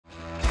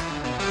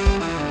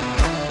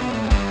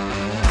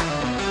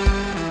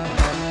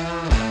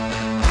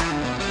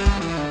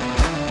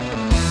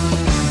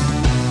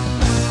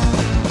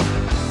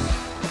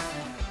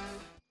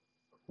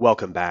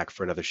Welcome back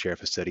for another Share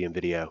Facilium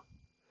video.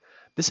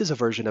 This is a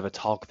version of a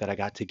talk that I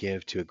got to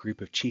give to a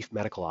group of chief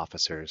medical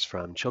officers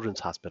from children's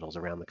hospitals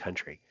around the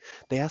country.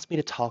 They asked me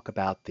to talk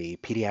about the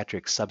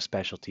pediatric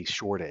subspecialty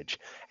shortage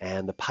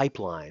and the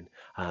pipeline,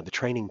 the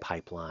training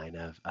pipeline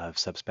of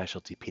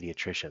subspecialty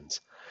pediatricians.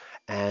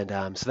 And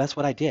so that's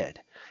what I did.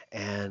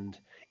 And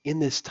in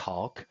this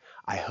talk,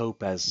 I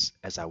hope as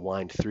I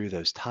wind through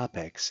those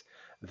topics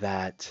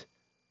that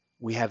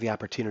we have the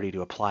opportunity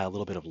to apply a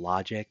little bit of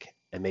logic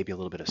and maybe a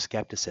little bit of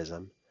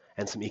skepticism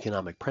and some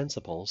economic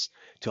principles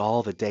to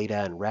all the data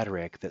and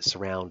rhetoric that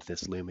surround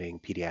this looming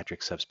pediatric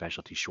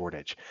subspecialty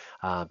shortage,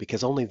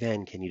 because only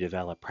then can you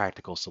develop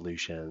practical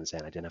solutions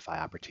and identify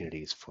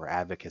opportunities for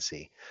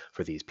advocacy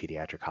for these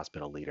pediatric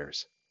hospital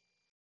leaders.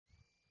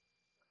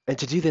 And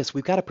to do this,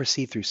 we've got to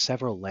proceed through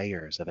several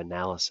layers of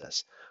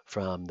analysis,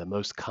 from the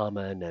most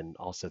common and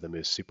also the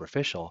most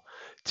superficial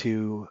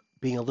to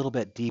being a little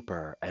bit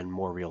deeper and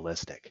more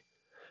realistic.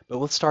 But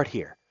let's start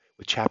here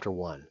with Chapter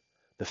 1,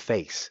 the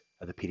face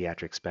of the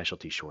pediatric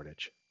specialty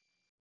shortage.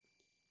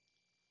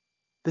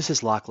 This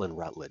is Lachlan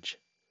Rutledge.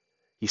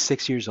 He's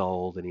 6 years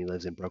old and he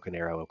lives in Broken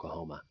Arrow,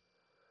 Oklahoma.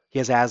 He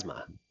has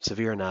asthma,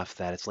 severe enough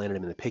that it's landed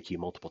him in the PICU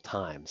multiple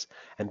times.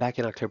 And back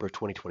in October of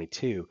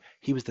 2022,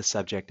 he was the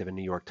subject of a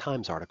New York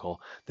Times article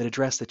that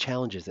addressed the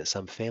challenges that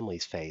some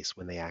families face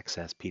when they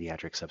access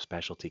pediatric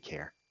subspecialty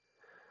care.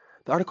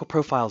 The article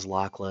profiles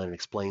Lachlan and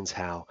explains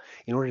how,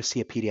 in order to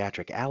see a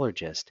pediatric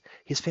allergist,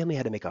 his family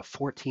had to make a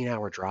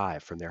 14-hour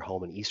drive from their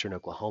home in eastern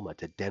Oklahoma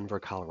to Denver,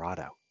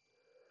 Colorado.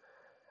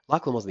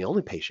 Lachlan wasn't the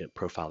only patient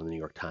profiled in the New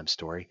York Times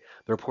story.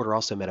 The reporter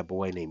also met a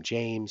boy named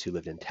James who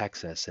lived in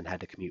Texas and had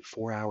to commute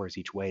 4 hours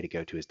each way to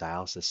go to his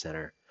dialysis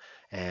center.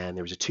 And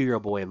there was a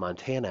 2-year-old boy in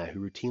Montana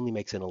who routinely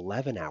makes an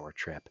 11-hour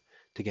trip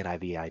to get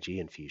IVIG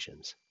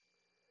infusions.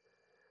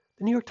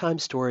 The New York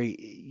Times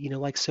story,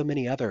 like so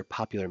many other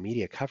popular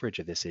media coverage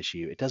of this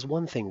issue, it does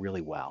one thing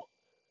really well,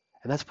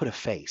 and that's put a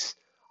face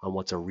on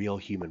what's a real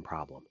human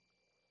problem.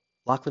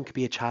 Lachlan could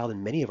be a child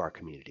in many of our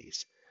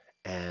communities,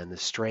 and the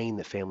strain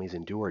that families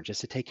endure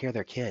just to take care of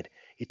their kid,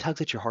 it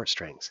tugs at your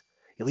heartstrings.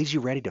 It leaves you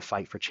ready to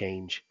fight for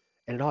change,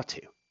 and it ought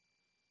to.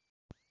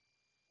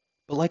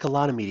 But like a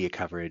lot of media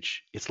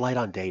coverage, it's light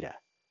on data,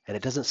 and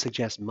it doesn't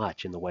suggest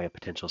much in the way of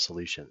potential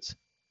solutions.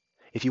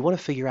 If you want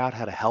to figure out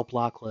how to help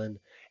Lachlan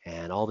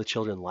and all the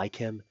children like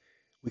him,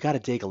 we got to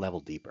dig a level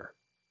deeper.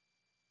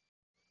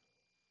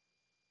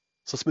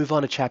 So let's move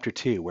on to Chapter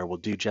 2, where we'll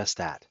do just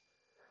that.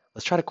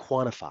 Let's try to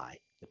quantify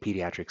the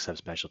pediatric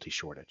subspecialty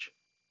shortage.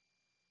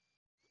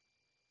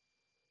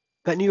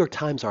 That New York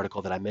Times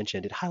article that I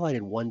mentioned, it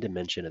highlighted one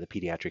dimension of the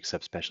pediatric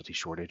subspecialty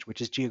shortage, which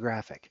is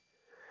geographic.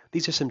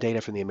 These are some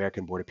data from the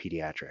American Board of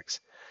Pediatrics.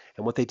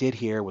 And what they did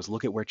here was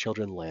look at where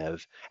children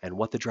live and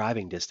what the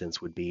driving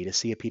distance would be to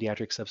see a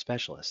pediatric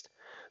subspecialist.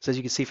 So as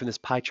you can see from this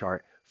pie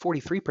chart,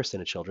 43%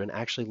 of children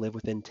actually live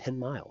within 10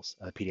 miles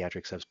of a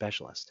pediatric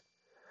subspecialist.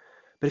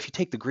 But if you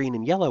take the green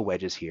and yellow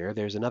wedges here,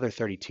 there's another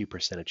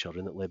 32% of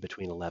children that live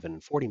between 11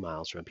 and 40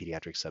 miles from a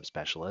pediatric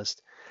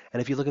subspecialist.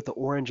 And if you look at the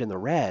orange and the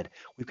red,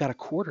 we've got a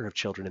quarter of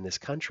children in this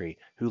country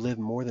who live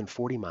more than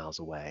 40 miles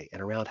away,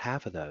 and around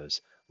half of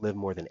those live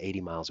more than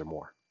 80 miles or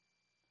more.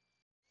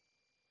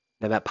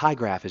 Now that pie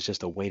graph is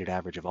just a weighted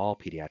average of all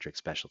pediatric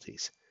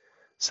specialties.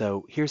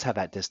 So here's how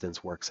that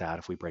distance works out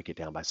if we break it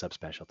down by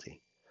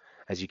subspecialty.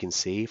 As you can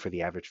see, for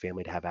the average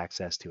family to have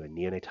access to a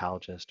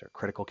neonatologist or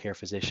critical care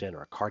physician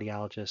or a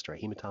cardiologist or a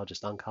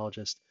hematologist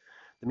oncologist,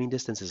 the mean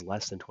distance is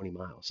less than 20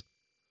 miles.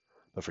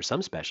 But for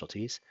some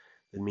specialties,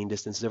 the mean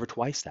distance is over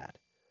twice that.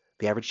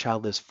 The average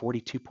child lives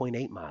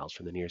 42.8 miles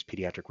from the nearest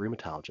pediatric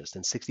rheumatologist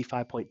and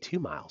 65.2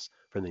 miles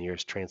from the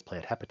nearest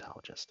transplant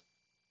hepatologist.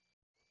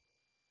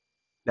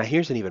 Now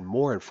here's an even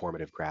more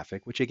informative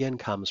graphic, which again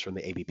comes from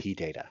the ABP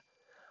data.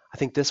 I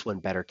think this one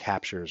better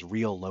captures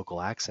real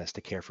local access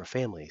to care for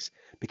families,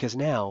 because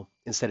now,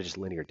 instead of just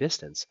linear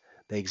distance,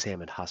 they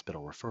examined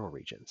hospital referral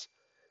regions.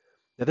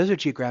 Now those are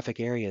geographic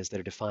areas that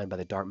are defined by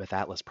the Dartmouth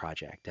Atlas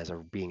Project as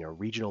being a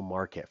regional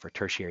market for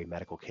tertiary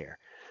medical care.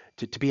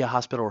 To be a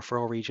hospital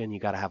referral region, you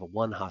got to have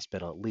one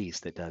hospital at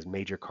least that does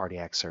major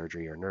cardiac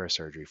surgery or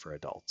neurosurgery for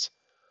adults.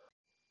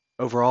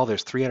 Overall,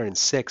 there's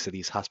 306 of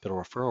these hospital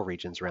referral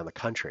regions around the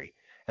country,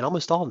 and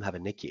almost all of them have a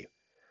NICU.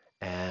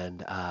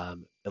 And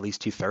at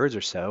least 2/3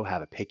 or so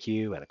have a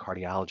PICU and a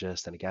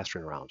cardiologist and a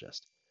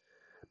gastroenterologist.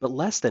 But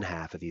less than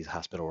half of these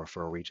hospital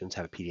referral regions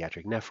have a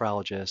pediatric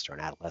nephrologist or an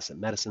adolescent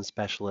medicine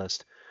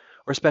specialist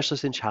or a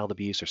specialist in child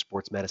abuse or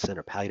sports medicine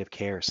or palliative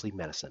care or sleep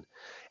medicine.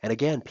 And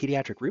again,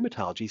 pediatric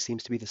rheumatology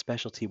seems to be the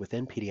specialty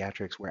within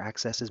pediatrics where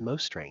access is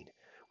most strained,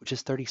 which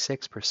is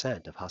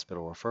 36% of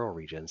hospital referral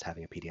regions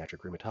having a pediatric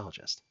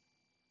rheumatologist.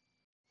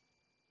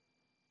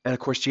 And of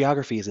course,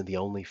 geography isn't the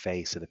only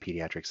face of the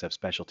pediatric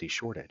subspecialty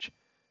shortage.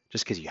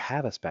 Just because you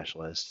have a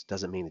specialist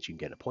doesn't mean that you can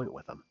get an appointment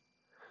with them.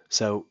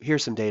 So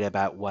here's some data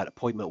about what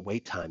appointment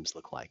wait times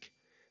look like.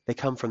 They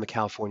come from the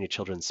California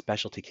Children's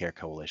Specialty Care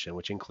Coalition,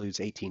 which includes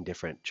 18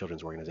 different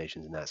children's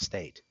organizations in that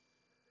state.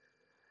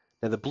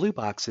 Now the blue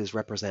boxes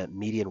represent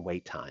median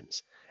wait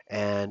times.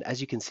 And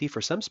as you can see,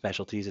 for some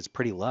specialties, it's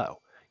pretty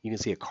low. You can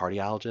see a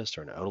cardiologist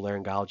or an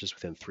otolaryngologist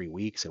within 3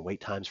 weeks, and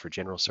wait times for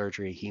general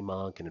surgery,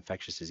 hem-onc, and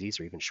infectious disease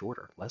are even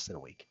shorter, less than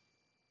a week.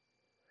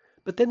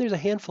 But then there's a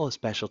handful of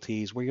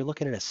specialties where you're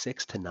looking at a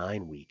 6 to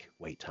 9 week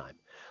wait time,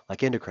 like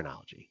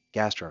endocrinology,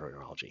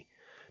 gastroenterology,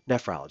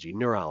 nephrology,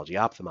 neurology,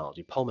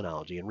 ophthalmology,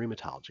 pulmonology, and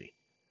rheumatology.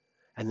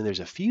 And then there's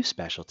a few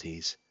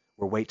specialties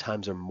where wait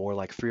times are more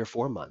like 3 or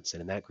 4 months.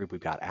 And in that group,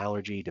 we've got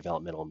allergy,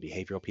 developmental and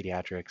behavioral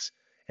pediatrics,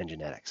 and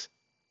genetics.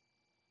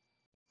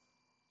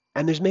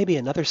 And there's maybe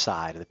another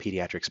side of the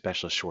pediatric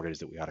specialist shortage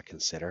that we ought to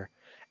consider.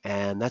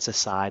 And that's a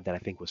side that I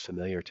think was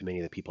familiar to many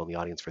of the people in the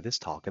audience for this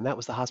talk, and that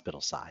was the hospital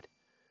side.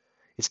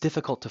 It's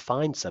difficult to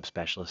find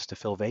subspecialists to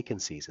fill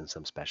vacancies in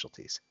some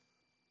specialties.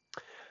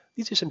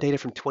 These are some data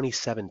from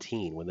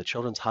 2017 when the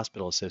Children's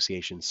Hospital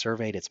Association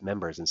surveyed its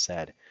members and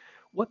said,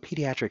 what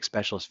pediatric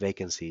specialist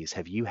vacancies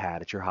have you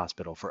had at your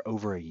hospital for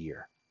over a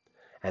year?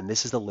 And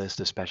this is the list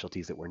of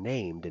specialties that were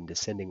named in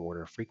descending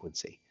order of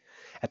frequency.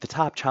 At the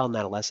top, child and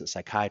adolescent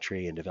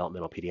psychiatry and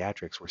developmental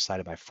pediatrics were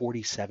cited by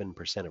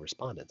 47% of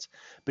respondents.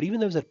 But even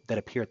those that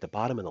appear at the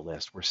bottom of the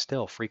list were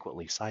still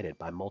frequently cited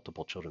by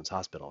multiple children's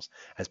hospitals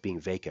as being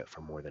vacant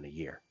for more than a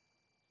year.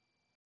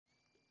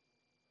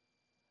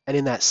 And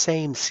in that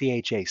same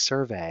CHA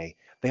survey,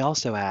 they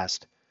also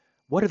asked,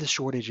 what are the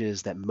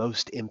shortages that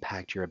most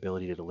impact your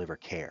ability to deliver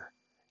care?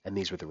 And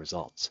these were the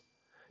results.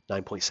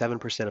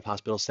 9.7% of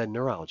hospitals said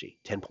neurology,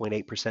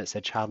 10.8%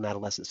 said child and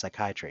adolescent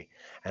psychiatry,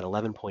 and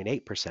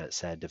 11.8%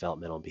 said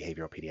developmental and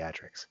behavioral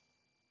pediatrics.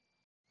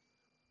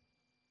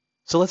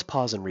 So let's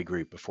pause and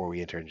regroup before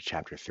we enter into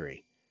Chapter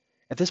 3.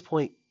 At this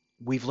point,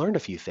 we've learned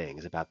a few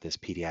things about this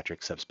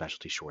pediatric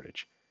subspecialty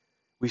shortage.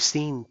 We've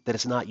seen that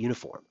it's not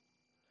uniform.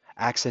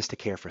 Access to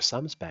care for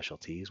some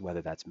specialties,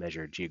 whether that's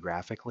measured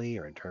geographically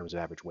or in terms of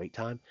average wait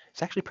time,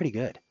 is actually pretty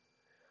good.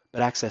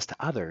 But access to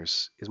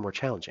others is more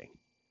challenging.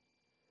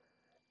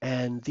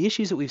 And the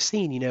issues that we've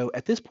seen,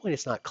 at this point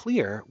it's not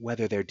clear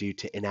whether they're due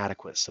to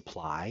inadequate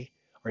supply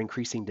or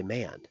increasing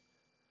demand.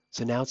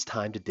 So now it's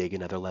time to dig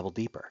another level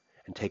deeper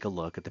and take a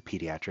look at the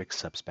pediatric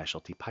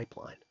subspecialty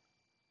pipeline.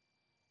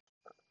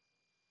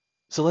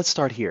 So let's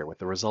start here with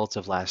the results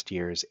of last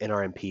year's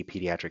NRMP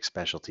Pediatric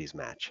Specialties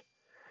match.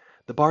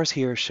 The bars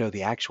here show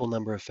the actual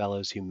number of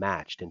fellows who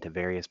matched into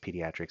various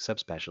pediatric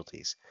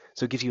subspecialties,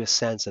 so it gives you a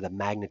sense of the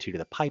magnitude of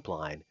the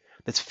pipeline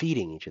that's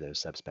feeding each of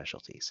those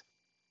subspecialties.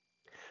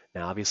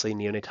 Now, obviously,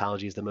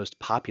 neonatology is the most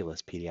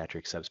populous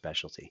pediatric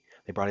subspecialty.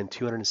 They brought in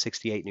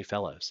 268 new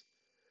fellows.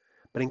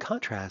 But in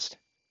contrast,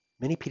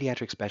 many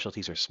pediatric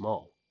specialties are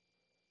small.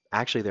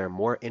 Actually, there are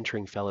more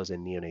entering fellows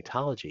in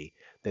neonatology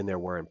than there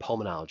were in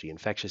pulmonology,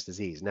 infectious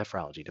disease,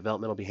 nephrology,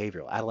 developmental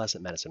behavioral,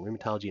 adolescent medicine,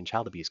 rheumatology, and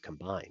child abuse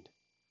combined.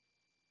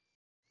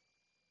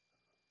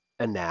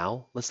 And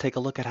now, let's take a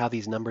look at how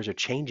these numbers are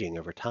changing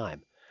over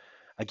time.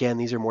 Again,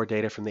 these are more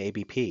data from the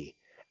ABP.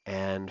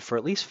 And for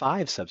at least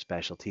 5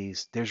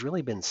 subspecialties, there's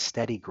really been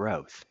steady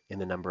growth in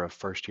the number of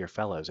first-year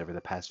fellows over the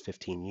past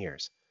 15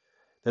 years.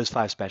 Those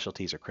 5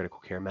 specialties are critical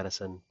care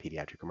medicine,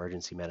 pediatric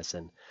emergency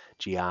medicine,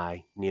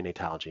 GI,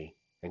 neonatology,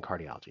 and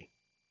cardiology.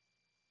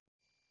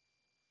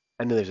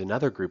 And then there's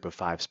another group of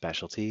 5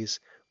 specialties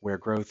where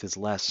growth is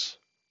less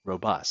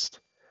robust.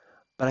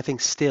 But I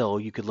think still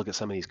you could look at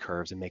some of these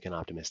curves and make an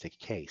optimistic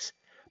case.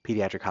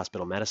 Pediatric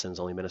hospital medicine has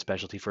only been a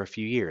specialty for a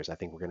few years. I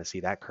think we're going to see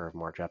that curve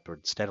march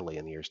upward steadily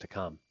in the years to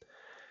come.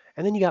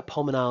 And then you got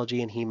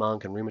pulmonology and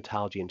hem-onc and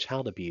rheumatology and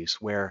child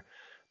abuse where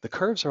the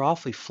curves are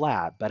awfully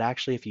flat, but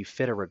actually if you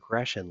fit a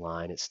regression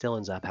line, it still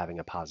ends up having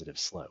a positive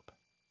slope.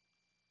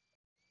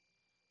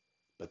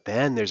 But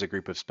then there's a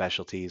group of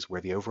specialties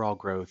where the overall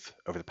growth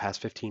over the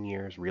past 15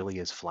 years really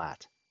is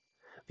flat.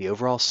 The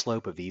overall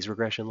slope of these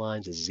regression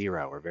lines is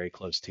 0 or very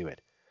close to it.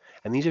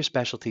 And these are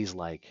specialties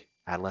like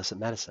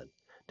adolescent medicine,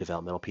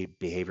 developmental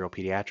behavioral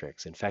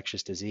pediatrics,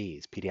 infectious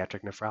disease,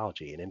 pediatric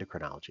nephrology, and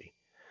endocrinology.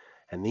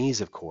 And these,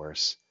 of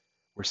course,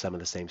 were some of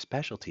the same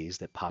specialties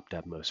that popped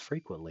up most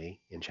frequently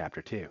in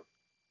Chapter 2.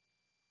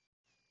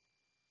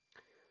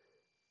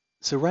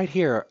 So right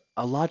here,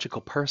 a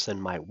logical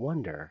person might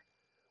wonder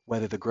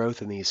whether the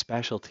growth in these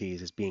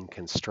specialties is being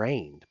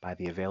constrained by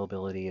the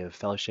availability of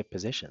fellowship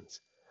positions.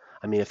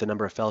 I mean, if the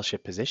number of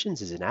fellowship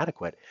positions is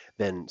inadequate,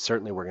 then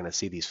certainly we're going to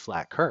see these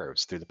flat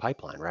curves through the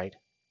pipeline, right?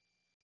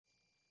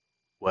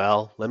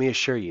 Well, let me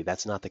assure you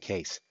that's not the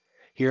case.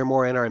 Here are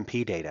more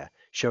NRMP data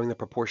showing the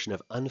proportion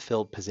of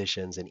unfilled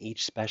positions in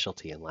each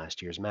specialty in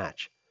last year's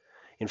match.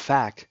 In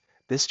fact,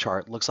 this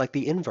chart looks like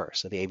the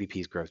inverse of the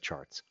ABP's growth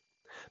charts.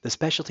 The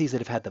specialties that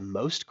have had the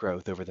most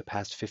growth over the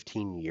past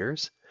 15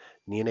 years,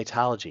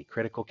 neonatology,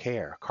 critical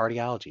care,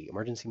 cardiology,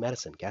 emergency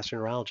medicine,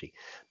 gastroenterology,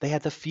 they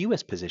had the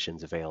fewest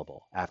positions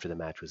available after the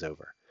match was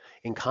over.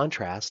 In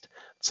contrast,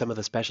 some of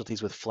the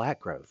specialties with flat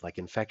growth, like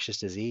infectious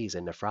disease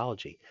and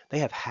nephrology, they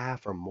have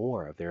half or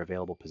more of their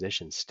available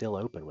positions still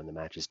open when the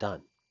match is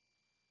done.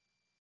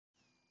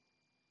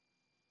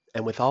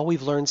 And with all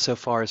we've learned so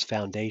far as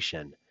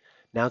foundation,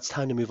 now it's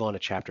time to move on to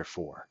Chapter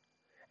 4.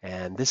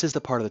 And this is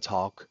the part of the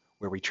talk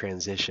where we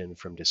transition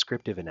from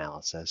descriptive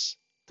analysis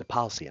to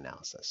policy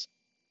analysis.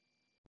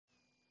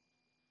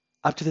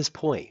 Up to this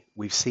point,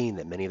 we've seen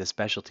that many of the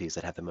specialties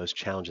that have the most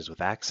challenges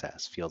with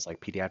access, fields like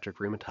pediatric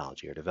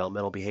rheumatology or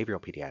developmental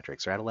behavioral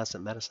pediatrics or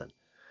adolescent medicine,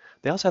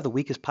 they also have the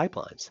weakest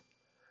pipelines.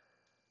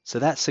 So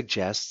that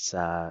suggests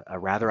a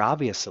rather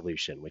obvious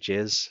solution, which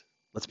is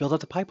let's build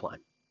up the pipeline.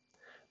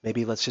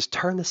 Maybe let's just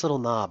turn this little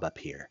knob up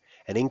here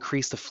and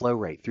increase the flow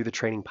rate through the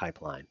training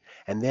pipeline.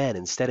 And then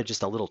instead of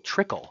just a little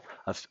trickle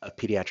of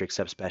pediatric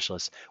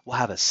subspecialists, we'll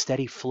have a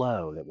steady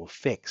flow that will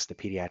fix the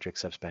pediatric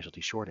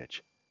subspecialty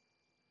shortage.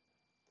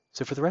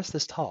 So for the rest of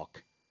this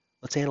talk,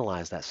 let's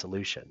analyze that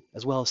solution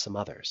as well as some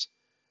others.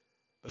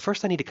 But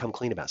first I need to come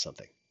clean about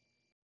something.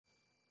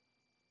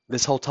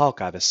 This whole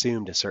talk I've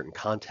assumed a certain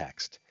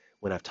context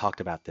when I've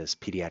talked about this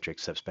pediatric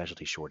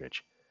subspecialty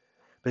shortage.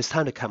 But it's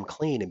time to come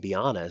clean and be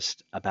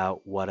honest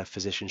about what a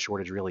physician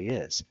shortage really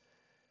is.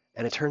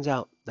 And it turns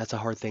out that's a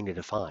hard thing to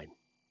define.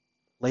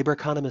 Labor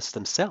economists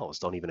themselves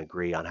don't even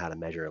agree on how to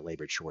measure a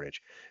labor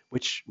shortage,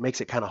 which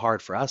makes it kind of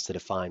hard for us to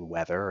define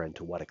whether and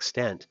to what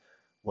extent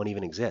one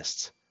even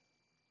exists.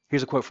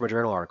 Here's a quote from a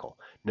journal article.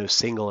 No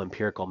single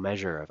empirical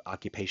measure of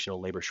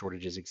occupational labor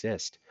shortages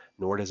exist,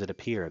 nor does it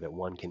appear that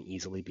one can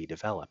easily be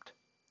developed.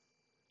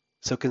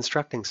 So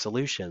constructing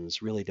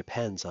solutions really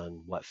depends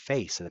on what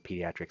face of the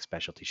pediatric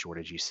specialty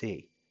shortage you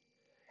see.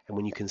 And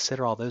when you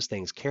consider all those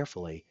things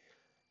carefully,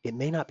 it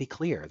may not be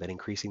clear that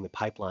increasing the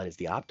pipeline is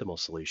the optimal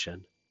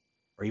solution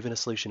or even a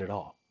solution at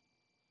all.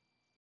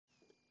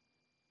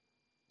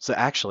 So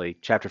actually,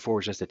 chapter 4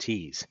 is just a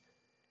tease.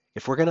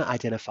 If we're going to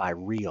identify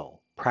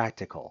real,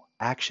 practical,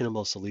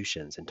 actionable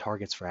solutions and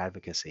targets for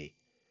advocacy,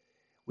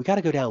 we got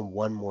to go down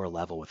one more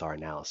level with our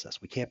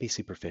analysis. We can't be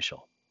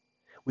superficial.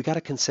 We got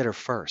to consider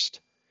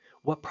first,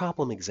 what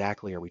problem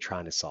exactly are we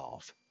trying to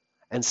solve?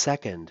 And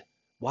second,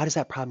 why does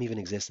that problem even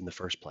exist in the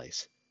first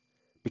place?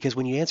 Because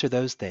when you answer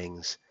those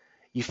things,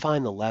 you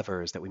find the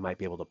levers that we might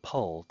be able to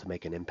pull to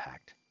make an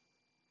impact.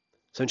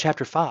 So in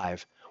chapter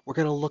 5, we're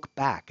going to look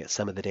back at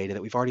some of the data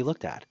that we've already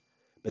looked at,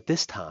 but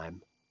this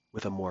time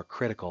with a more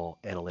critical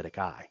analytic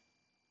eye.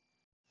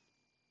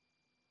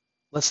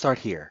 Let's start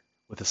here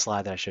with the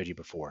slide that I showed you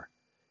before.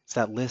 It's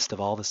that list of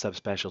all the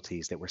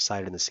subspecialties that were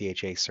cited in the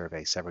CHA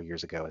survey several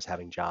years ago as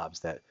having jobs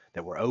that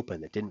were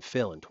open that didn't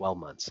fill in 12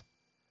 months.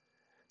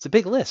 It's a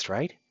big list,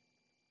 right?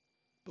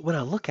 But when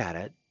I look at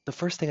it, the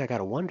first thing I got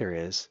to wonder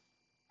is,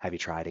 have you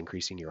tried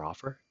increasing your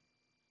offer?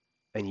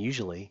 And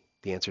usually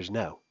the answer is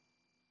no.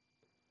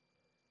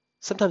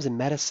 Sometimes in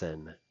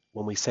medicine,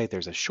 when we say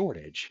there's a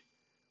shortage,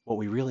 what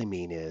we really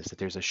mean is that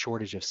there's a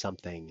shortage of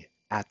something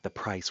at the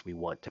price we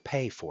want to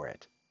pay for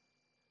it.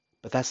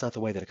 But that's not the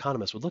way that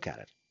economists would look at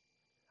it.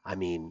 I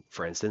mean,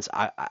 for instance,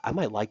 I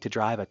might like to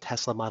drive a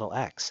Tesla Model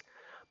X,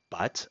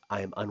 but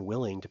I am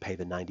unwilling to pay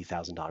the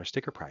 $90,000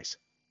 sticker price.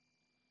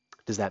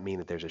 Does that mean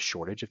that there's a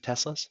shortage of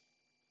Teslas?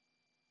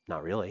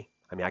 Not really.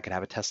 I mean, I could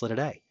have a Tesla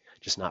today,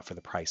 just not for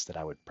the price that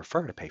I would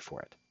prefer to pay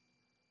for it.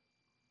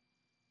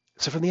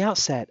 So from the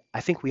outset,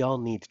 I think we all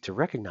need to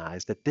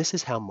recognize that this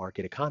is how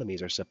market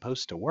economies are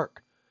supposed to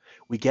work.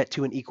 We get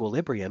to an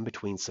equilibrium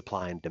between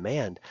supply and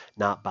demand,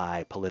 not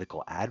by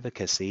political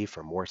advocacy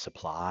for more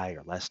supply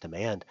or less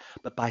demand,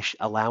 but by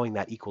allowing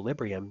that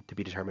equilibrium to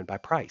be determined by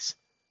price.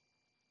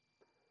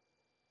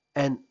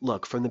 And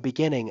look, from the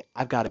beginning,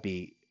 I've got to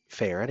be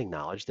fair and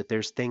acknowledge that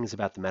there's things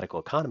about the medical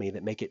economy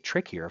that make it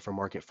trickier for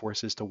market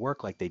forces to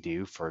work like they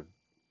do for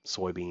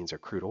soybeans or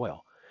crude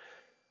oil.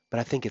 But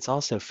I think it's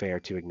also fair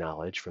to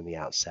acknowledge from the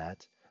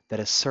outset that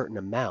a certain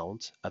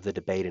amount of the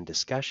debate and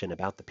discussion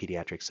about the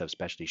pediatric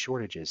subspecialty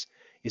shortages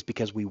is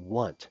because we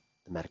want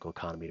the medical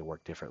economy to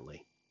work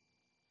differently.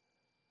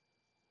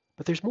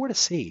 But there's more to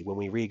see when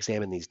we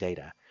re-examine these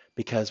data,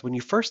 because when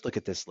you first look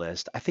at this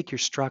list, I think you're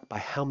struck by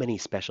how many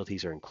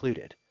specialties are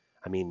included.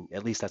 I mean,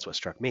 at least that's what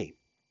struck me.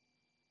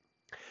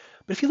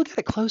 But if you look at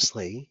it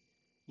closely,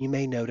 you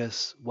may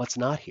notice what's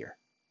not here.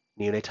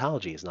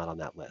 Neonatology is not on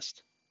that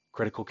list.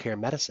 Critical care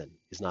medicine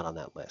is not on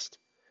that list.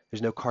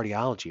 There's no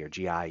cardiology or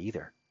GI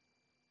either.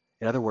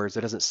 In other words,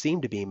 there doesn't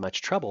seem to be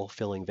much trouble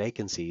filling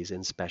vacancies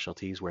in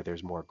specialties where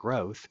there's more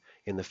growth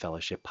in the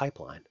fellowship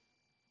pipeline.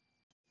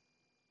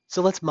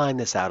 So let's mine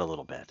this out a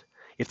little bit.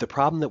 If the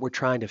problem that we're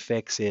trying to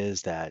fix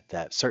is that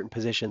certain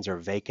positions are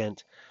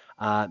vacant,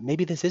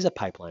 maybe this is a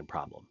pipeline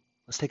problem.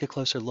 Let's take a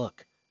closer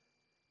look.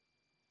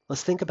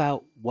 Let's think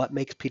about what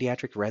makes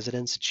pediatric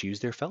residents choose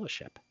their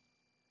fellowship.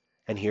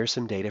 And here's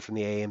some data from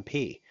the AMP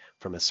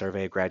from a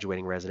survey of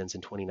graduating residents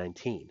in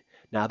 2019.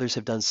 Now others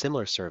have done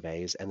similar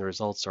surveys and the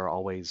results are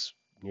always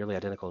nearly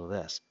identical to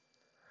this.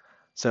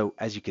 So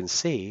as you can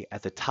see,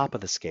 at the top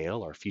of the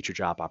scale are future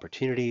job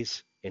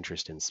opportunities,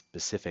 interest in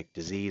specific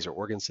disease or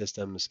organ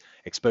systems,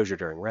 exposure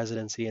during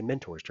residency, and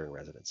mentors during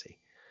residency.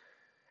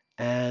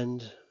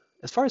 And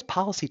as far as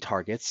policy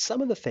targets,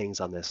 some of the things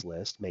on this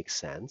list make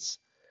sense.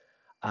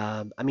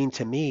 I mean,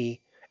 to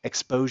me,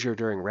 exposure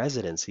during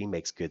residency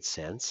makes good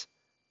sense.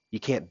 You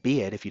can't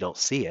be it if you don't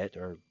see it,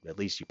 or at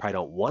least you probably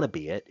don't want to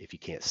be it if you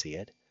can't see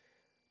it.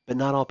 But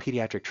not all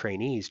pediatric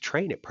trainees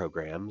train at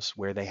programs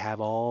where they have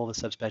all the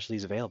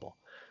subspecialties available.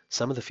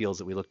 Some of the fields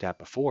that we looked at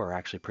before are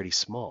actually pretty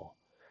small.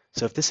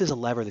 So if this is a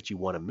lever that you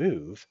want to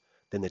move,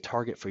 then the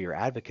target for your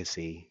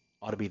advocacy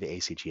ought to be the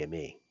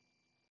ACGME.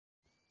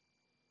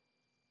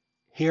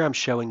 Here I'm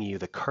showing you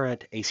the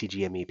current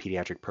ACGME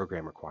pediatric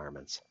program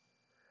requirements.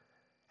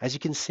 As you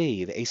can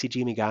see, the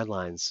ACGME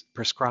guidelines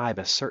prescribe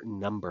a certain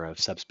number of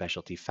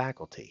subspecialty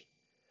faculty.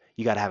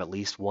 You got to have at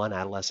least one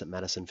adolescent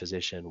medicine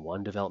physician,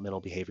 one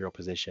developmental behavioral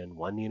physician,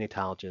 one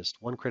neonatologist,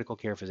 one critical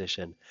care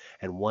physician,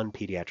 and one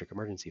pediatric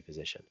emergency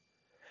physician.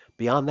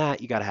 Beyond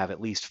that, you got to have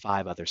at least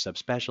 5 other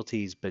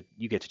subspecialties, but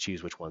you get to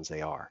choose which ones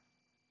they are.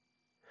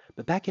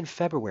 But back in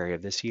February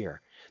of this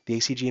year, the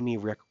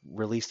ACGME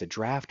released a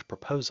draft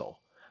proposal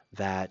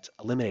that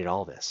eliminated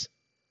all this.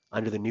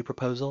 Under the new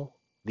proposal,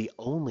 the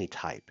only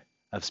type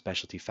of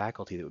specialty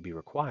faculty that would be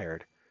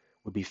required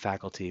would be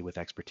faculty with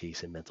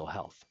expertise in mental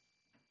health.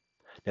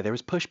 Now, there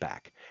was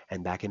pushback,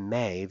 and back in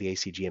May, the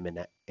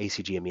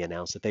ACGME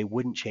announced that they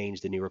wouldn't change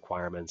the new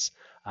requirements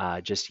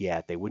just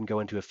yet. They wouldn't go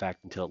into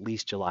effect until at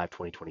least July of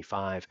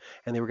 2025,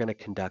 and they were going to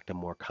conduct a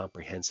more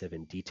comprehensive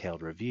and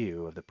detailed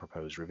review of the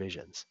proposed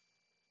revisions.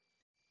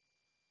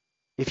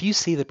 If you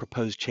see the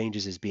proposed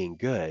changes as being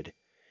good,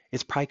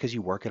 it's probably because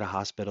you work at a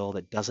hospital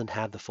that doesn't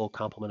have the full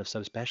complement of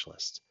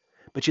subspecialists.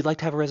 But you'd like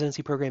to have a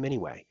residency program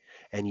anyway,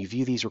 and you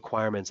view these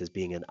requirements as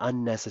being an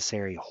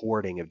unnecessary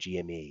hoarding of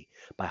GME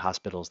by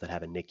hospitals that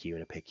have a NICU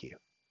and a PICU.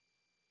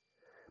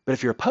 But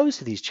if you're opposed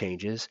to these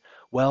changes,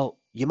 well,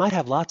 you might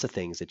have lots of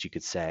things that you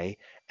could say,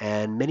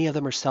 and many of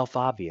them are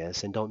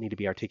self-obvious and don't need to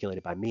be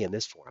articulated by me in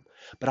this forum.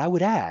 But I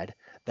would add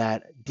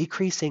that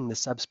decreasing the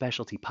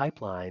subspecialty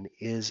pipeline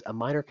is a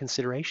minor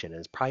consideration and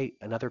is probably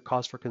another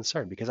cause for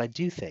concern because I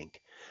do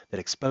think that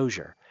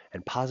exposure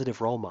and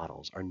positive role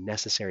models are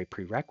necessary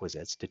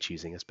prerequisites to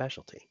choosing a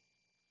specialty.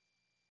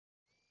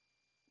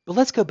 But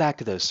let's go back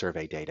to those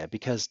survey data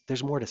because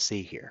there's more to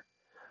see here.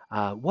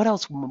 What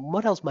else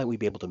might we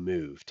be able to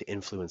move to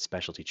influence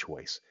specialty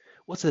choice?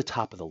 What's at the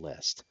top of the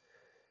list?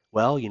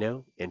 Well,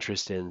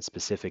 interest in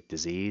specific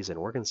disease and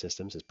organ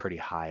systems is pretty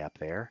high up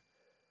there.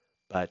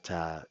 But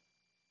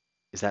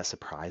is that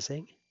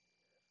surprising?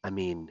 I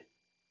mean,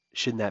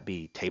 shouldn't that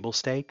be table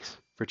stakes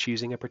for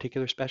choosing a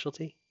particular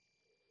specialty?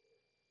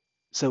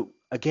 So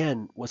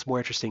again, what's more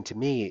interesting to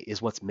me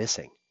is what's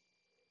missing.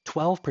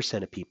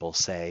 12% of people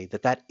say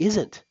that that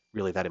isn't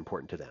really that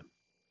important to them.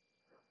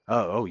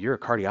 Oh, you're a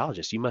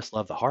cardiologist. You must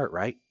love the heart,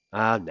 right?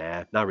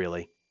 Nah, not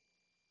really.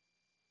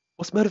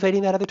 What's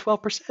motivating that other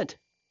 12%?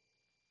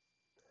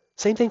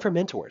 Same thing for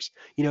mentors.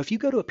 If you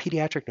go to a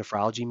pediatric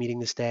nephrology meeting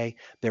this day,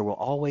 there will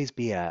always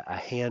be a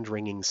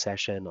hand-wringing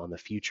session on the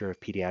future of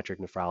pediatric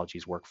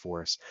nephrology's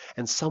workforce,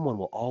 and someone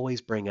will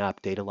always bring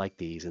up data like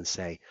these and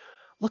say,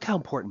 look how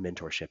important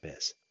mentorship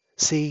is.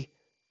 See,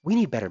 we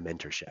need better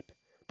mentorship.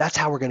 That's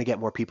how we're going to get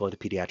more people into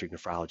pediatric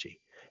nephrology.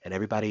 And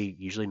everybody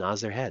usually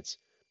nods their heads.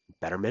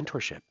 Better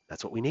mentorship.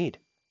 That's what we need.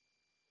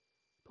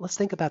 But let's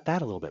think about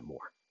that a little bit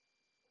more.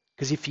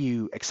 Because if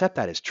you accept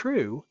that as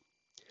true,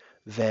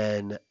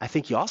 then I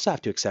think you also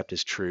have to accept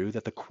as true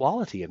that the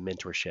quality of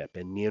mentorship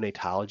in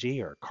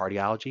neonatology or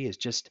cardiology is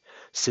just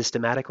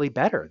systematically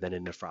better than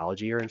in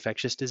nephrology or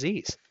infectious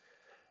disease.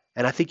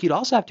 And I think you'd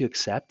also have to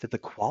accept that the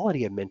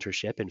quality of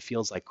mentorship in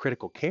fields like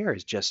critical care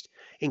is just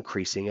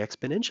increasing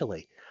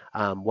exponentially,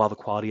 while the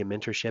quality of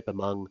mentorship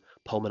among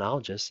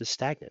pulmonologists is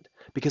stagnant.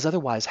 Because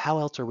otherwise, how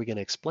else are we going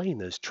to explain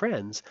those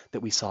trends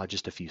that we saw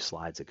just a few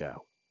slides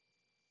ago?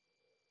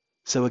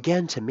 So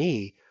again, to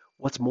me,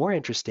 what's more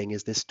interesting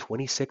is this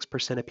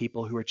 26% of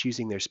people who are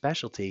choosing their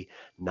specialty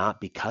not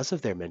because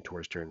of their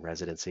mentors during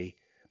residency,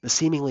 but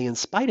seemingly in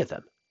spite of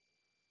them.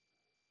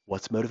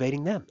 What's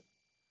motivating them?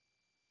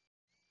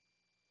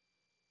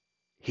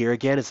 Here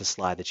again is a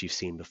slide that you've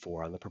seen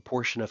before on the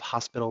proportion of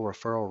hospital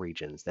referral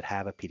regions that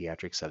have a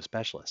pediatric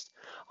subspecialist.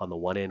 On the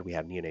one end, we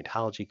have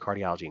neonatology,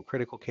 cardiology, and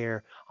critical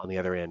care. On the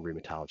other end,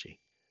 rheumatology.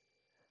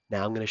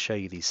 Now I'm going to show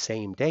you these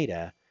same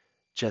data,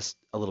 just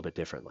a little bit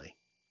differently.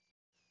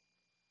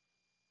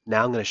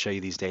 Now I'm going to show you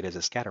these data as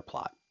a scatter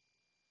plot.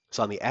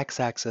 So on the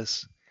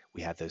x-axis,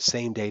 we have those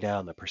same data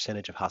on the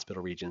percentage of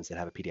hospital regions that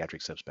have a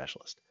pediatric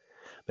subspecialist.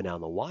 But now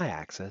on the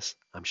y-axis,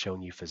 I'm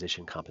showing you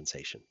physician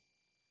compensation.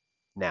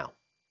 Now,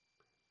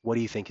 what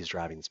do you think is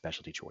driving the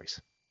specialty choice?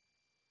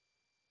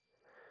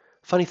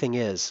 Funny thing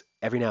is,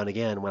 every now and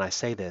again, when I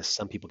say this,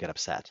 some people get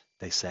upset.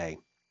 They say,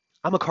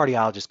 I'm a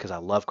cardiologist because I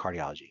love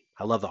cardiology.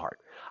 I love the heart.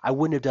 I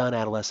wouldn't have done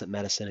adolescent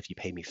medicine if you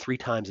paid me 3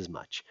 times as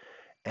much.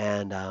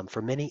 And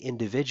for many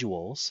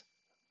individuals,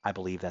 I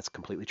believe that's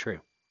completely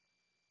true.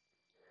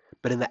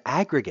 But in the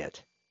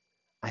aggregate,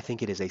 I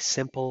think it is a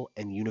simple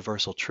and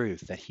universal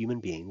truth that human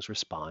beings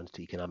respond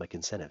to economic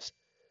incentives.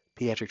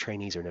 Pediatric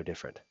trainees are no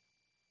different.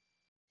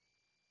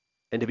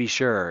 And to be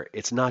sure,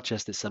 it's not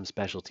just that some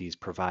specialties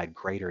provide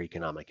greater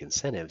economic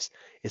incentives,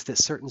 it's that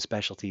certain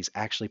specialties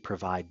actually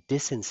provide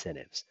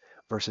disincentives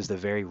versus the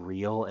very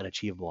real and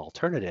achievable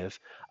alternative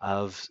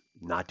of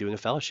not doing a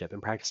fellowship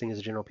and practicing as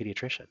a general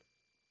pediatrician.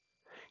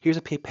 Here's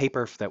a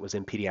paper that was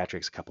in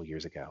Pediatrics a couple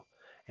years ago,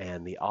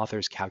 and the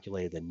authors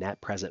calculated the net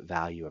present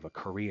value of a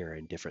career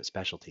in different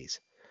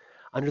specialties.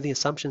 Under the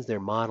assumptions they're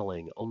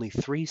modeling, only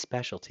 3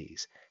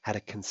 specialties had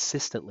a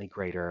consistently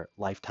greater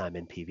lifetime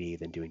NPV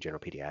than doing general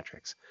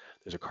pediatrics.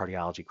 Those are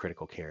cardiology,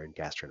 critical care, and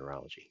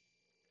gastroenterology.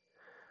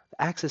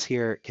 The axis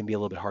here can be a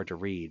little bit hard to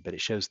read, but it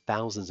shows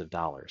thousands of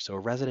dollars. So a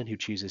resident who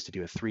chooses to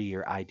do a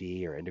 3-year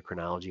ID or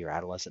endocrinology or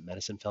adolescent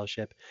medicine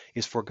fellowship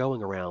is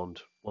foregoing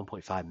around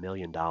 $1.5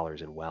 million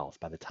in wealth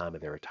by the time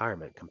of their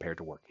retirement compared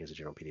to working as a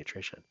general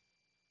pediatrician.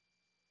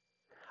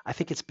 I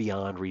think it's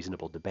beyond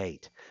reasonable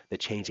debate that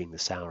changing the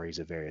salaries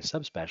of various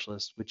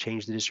subspecialists would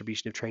change the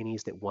distribution of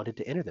trainees that wanted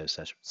to enter those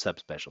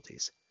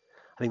subspecialties.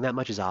 I think that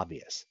much is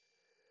obvious.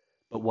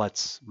 But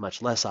what's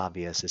much less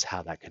obvious is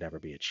how that could ever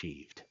be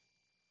achieved.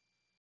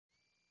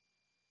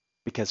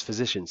 Because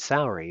physician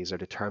salaries are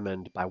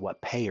determined by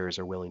what payers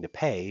are willing to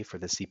pay for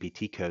the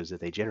CPT codes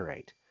that they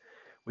generate,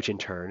 which in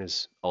turn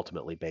is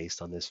ultimately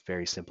based on this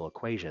very simple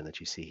equation that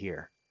you see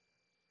here.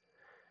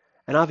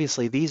 And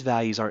obviously, these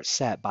values aren't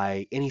set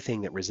by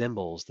anything that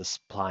resembles the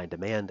supply and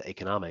demand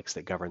economics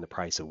that govern the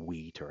price of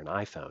wheat or an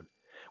iPhone.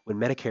 When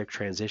Medicare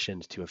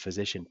transitioned to a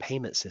physician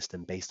payment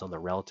system based on the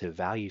relative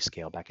value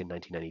scale back in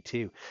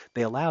 1992,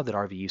 they allowed that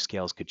RVU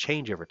scales could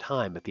change over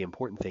time, but the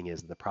important thing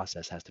is that the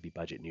process has to be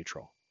budget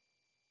neutral.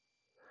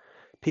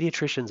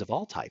 Pediatricians of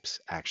all types,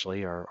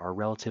 actually, are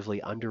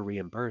relatively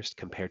under-reimbursed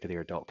compared to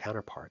their adult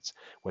counterparts,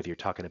 whether you're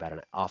talking about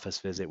an office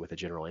visit with a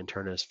general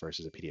internist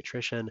versus a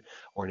pediatrician,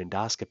 or an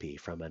endoscopy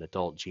from an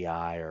adult GI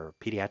or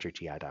pediatric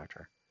GI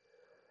doctor.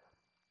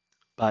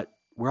 But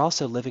we're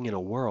also living in a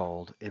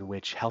world in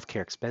which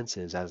healthcare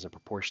expenses as a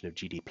proportion of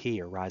GDP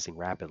are rising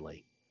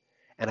rapidly.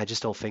 And I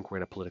just don't think we're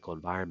in a political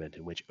environment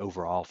in which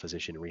overall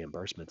physician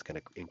reimbursement is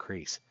going to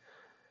increase.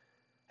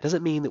 It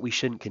doesn't mean that we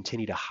shouldn't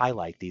continue to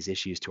highlight these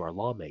issues to our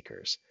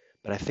lawmakers,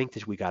 but I think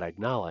that we got to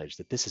acknowledge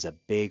that this is a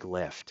big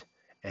lift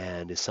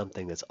and is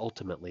something that's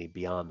ultimately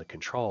beyond the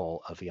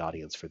control of the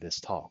audience for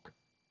this talk.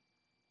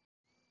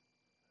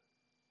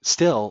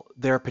 Still,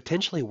 there are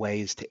potentially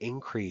ways to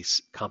increase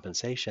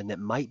compensation that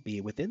might be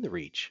within the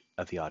reach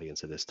of the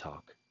audience of this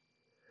talk.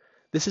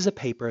 This is a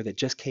paper that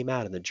just came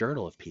out in the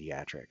Journal of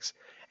Pediatrics,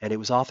 and it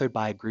was authored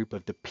by a group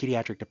of the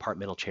pediatric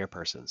departmental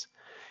chairpersons.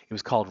 It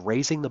was called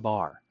Raising the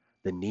Bar: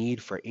 The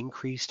Need for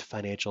Increased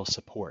Financial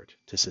Support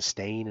to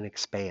Sustain and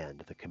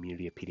Expand the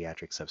Community of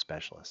Pediatric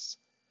Subspecialists.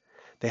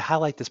 They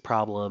highlight this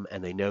problem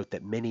and they note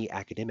that many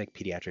academic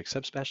pediatric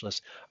subspecialists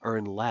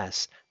earn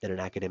less than an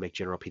academic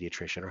general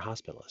pediatrician or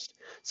hospitalist.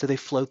 So they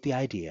float the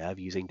idea of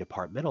using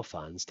departmental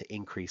funds to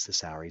increase the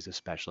salaries of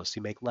specialists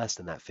who make less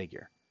than that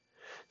figure.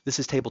 This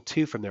is table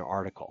 2 from their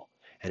article,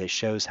 and it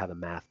shows how the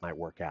math might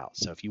work out.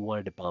 So if you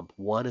wanted to bump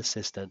one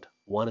assistant,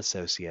 one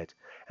associate,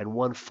 and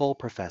one full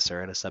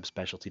professor in a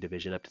subspecialty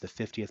division up to the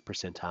 50th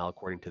percentile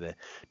according to the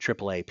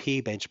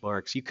AAAP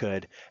benchmarks, you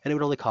could, and it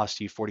would only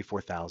cost you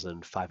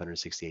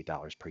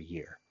 $44,568 per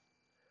year.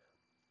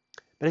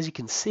 But as you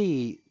can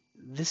see,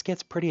 this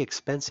gets pretty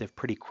expensive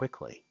pretty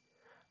quickly.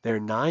 There are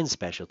 9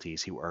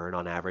 specialties who earn,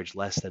 on average,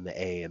 less than the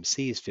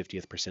AAMC's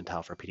 50th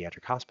percentile for a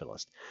pediatric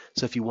hospitalist.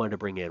 So if you wanted to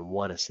bring in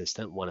one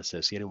assistant, one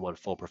associate, and one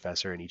full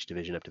professor in each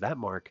division up to that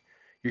mark,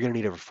 you're going to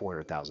need over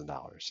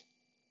 $400,000.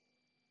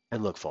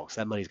 And look, folks,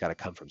 that money's got to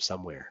come from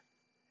somewhere.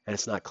 And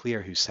it's not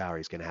clear whose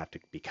salary is going to have to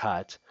be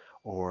cut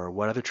or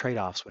what other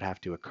trade-offs would have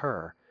to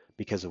occur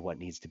because of what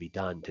needs to be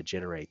done to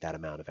generate that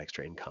amount of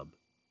extra income.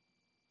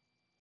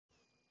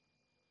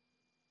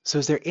 So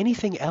is there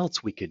anything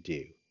else we could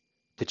do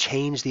to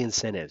change the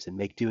incentives and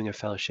make doing a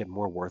fellowship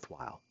more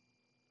worthwhile?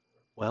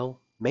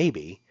 Well,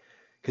 maybe,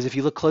 because if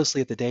you look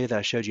closely at the data that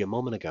I showed you a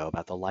moment ago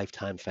about the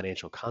lifetime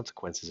financial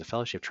consequences of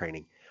fellowship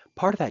training,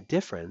 part of that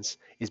difference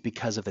is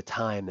because of the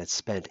time that's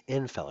spent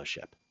in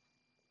fellowship.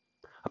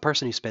 A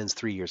person who spends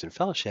 3 years in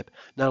fellowship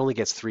not only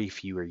gets 3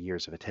 fewer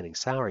years of attending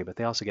salary, but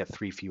they also get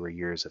 3 fewer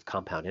years of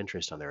compound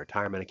interest on their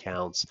retirement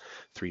accounts,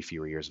 3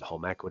 fewer years of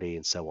home equity,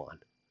 and so on.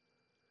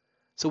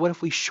 So what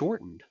if we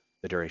shortened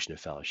the duration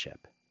of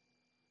fellowship?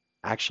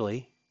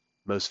 Actually,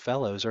 most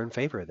fellows are in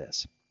favor of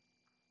this.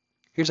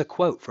 Here's a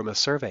quote from a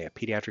survey of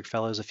pediatric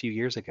fellows a few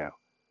years ago.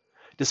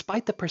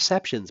 Despite the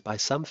perceptions by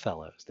some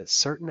fellows that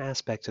certain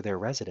aspects of their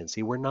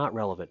residency were not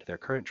relevant to their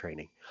current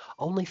training,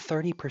 only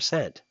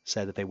 30%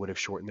 said that they would have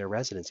shortened their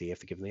residency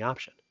if given the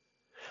option.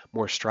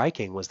 More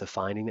striking was the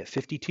finding that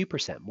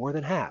 52%, more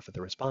than half of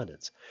the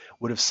respondents,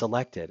 would have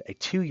selected a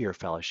 2-year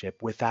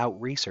fellowship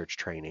without research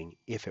training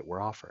if it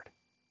were offered.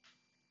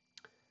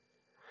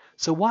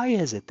 So why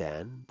is it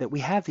then that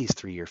we have these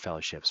 3-year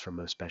fellowships for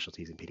most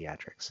specialties in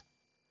pediatrics?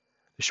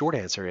 The short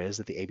answer is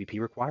that the ABP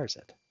requires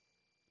it.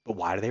 But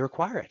why do they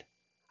require it?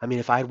 I mean,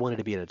 if I had wanted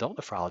to be an adult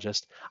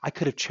nephrologist, I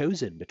could have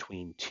chosen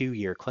between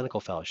 2-year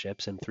clinical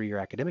fellowships and 3-year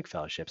academic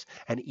fellowships,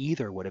 and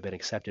either would have been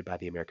accepted by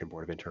the American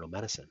Board of Internal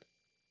Medicine.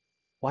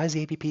 Why is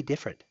the ABP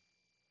different?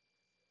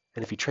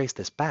 And if you trace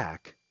this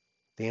back,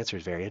 the answer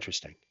is very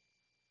interesting.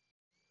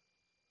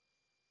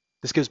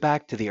 This goes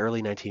back to the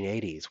early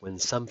 1980s when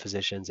some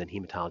physicians in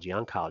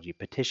hematology-oncology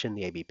petitioned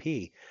the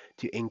ABP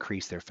to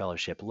increase their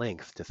fellowship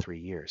length to 3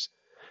 years.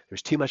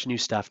 There's too much new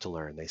stuff to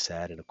learn, they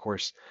said, and of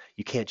course,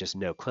 you can't just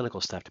know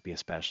clinical stuff to be a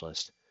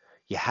specialist.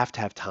 You have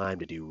to have time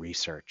to do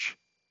research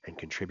and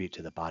contribute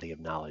to the body of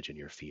knowledge in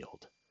your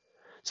field.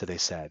 So they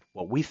said,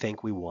 what we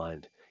think we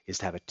want is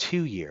to have a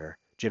 2-year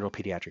general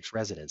pediatrics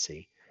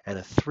residency and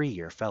a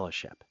 3-year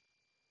fellowship.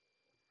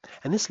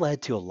 And this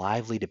led to a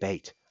lively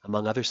debate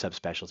among other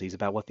subspecialties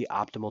about what the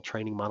optimal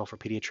training model for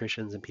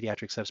pediatricians and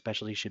pediatric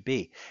subspecialties should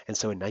be. And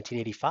so in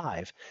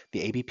 1985,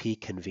 the ABP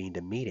convened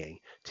a meeting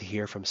to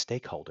hear from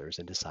stakeholders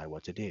and decide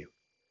what to do.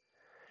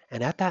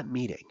 And at that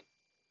meeting,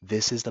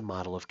 this is the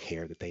model of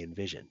care that they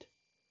envisioned.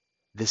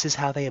 This is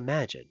how they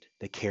imagined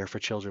that care for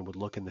children would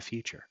look in the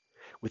future,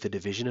 with a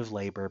division of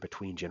labor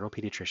between general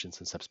pediatricians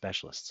and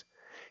subspecialists.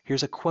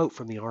 Here's a quote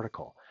from the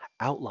article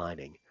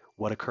outlining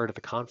what occurred at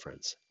the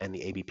conference and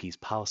the ABP's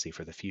policy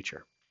for the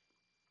future.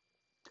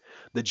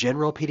 The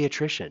general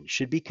pediatrician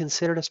should be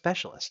considered a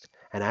specialist,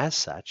 and as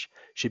such,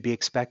 should be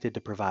expected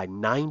to provide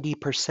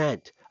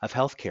 90% of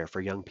health care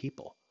for young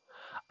people.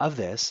 Of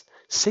this,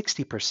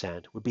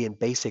 60% would be in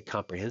basic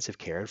comprehensive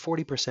care and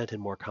 40% in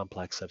more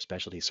complex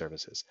subspecialty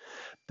services.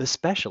 The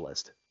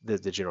specialist, the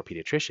general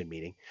pediatrician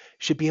meaning,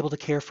 should be able to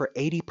care for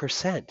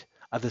 80%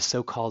 of the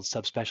so-called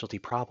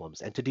subspecialty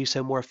problems and to do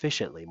so more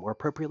efficiently, more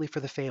appropriately for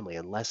the family,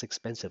 and less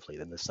expensively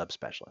than the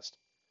subspecialist.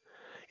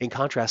 In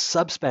contrast,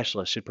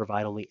 subspecialists should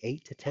provide only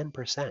 8 to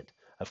 10%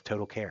 of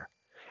total care,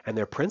 and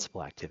their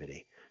principal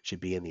activity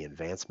should be in the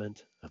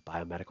advancement of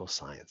biomedical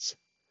science.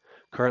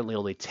 Currently,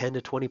 only 10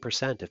 to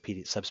 20% of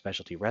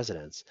subspecialty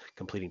residents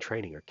completing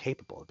training are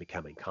capable of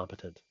becoming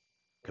competent,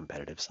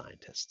 competitive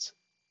scientists.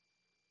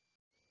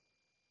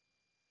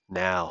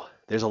 Now,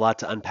 there's a lot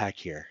to unpack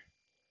here,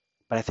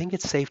 but I think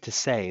it's safe to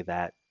say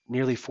that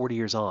nearly 40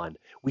 years on,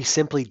 we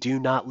simply do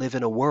not live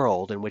in a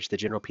world in which the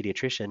general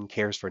pediatrician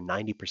cares for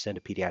 90%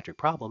 of pediatric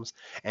problems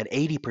and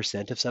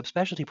 80% of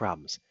subspecialty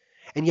problems.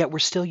 And yet we're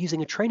still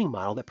using a training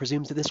model that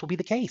presumes that this will be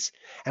the case.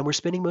 And we're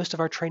spending most of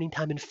our training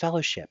time in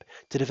fellowship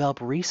to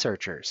develop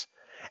researchers.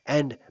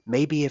 And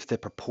maybe if the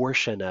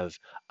proportion of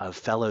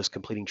fellows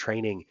completing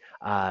training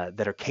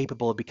that are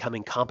capable of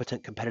becoming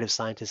competent competitive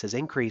scientists has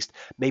increased,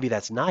 maybe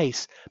that's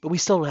nice, but we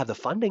still don't have the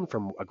funding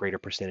for a greater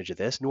percentage of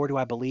this, nor do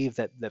I believe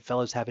that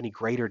fellows have any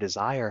greater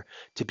desire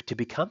to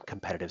become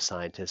competitive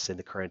scientists in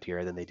the current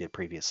era than they did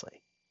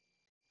previously.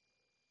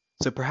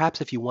 So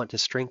perhaps if you want to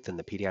strengthen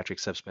the pediatric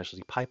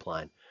subspecialty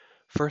pipeline,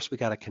 first we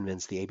got to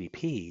convince the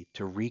ABP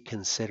to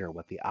reconsider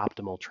what the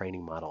optimal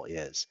training model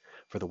is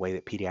for the way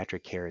that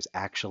pediatric care is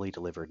actually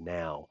delivered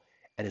now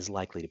and is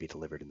likely to be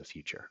delivered in the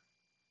future.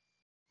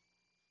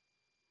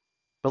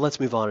 But let's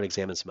move on and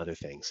examine some other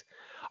things.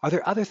 Are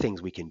there other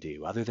things we can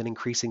do other than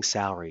increasing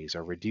salaries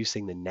or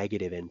reducing the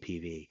negative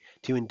NPV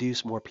to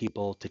induce more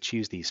people to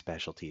choose these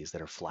specialties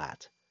that are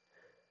flat?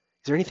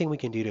 Is there anything we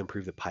can do to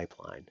improve the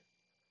pipeline?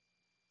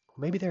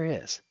 Maybe there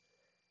is.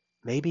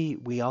 Maybe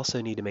we also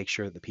need to make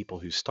sure that the people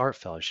who start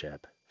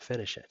fellowship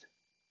finish it.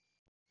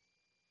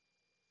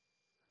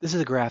 This is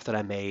a graph that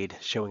I made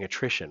showing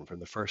attrition from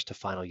the first to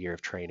final year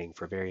of training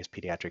for various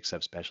pediatric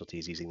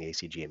subspecialties using the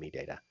ACGME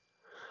data.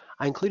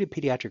 I included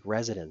pediatric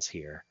residents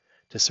here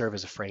to serve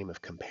as a frame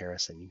of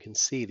comparison. You can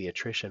see the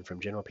attrition from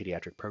general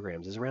pediatric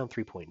programs is around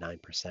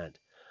 3.9%.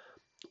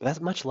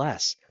 That's much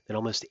less than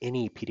almost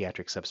any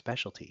pediatric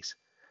subspecialties.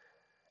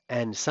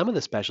 And some of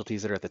the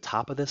specialties that are at the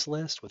top of this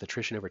list with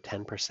attrition over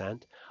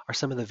 10% are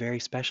some of the very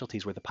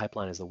specialties where the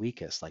pipeline is the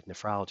weakest, like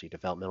nephrology,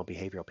 developmental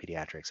behavioral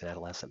pediatrics, and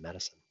adolescent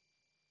medicine.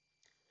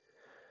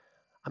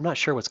 I'm not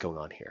sure what's going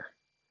on here.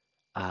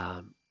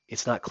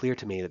 It's not clear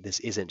to me that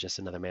this isn't just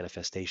another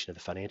manifestation of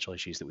the financial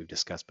issues that we've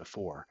discussed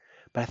before,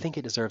 but I think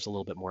it deserves a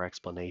little bit more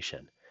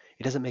explanation.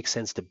 It doesn't make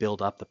sense to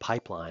build up the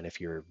pipeline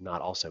if you're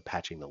not also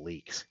patching the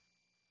leaks.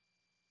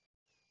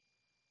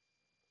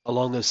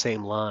 Along those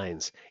same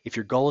lines, if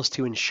your goal is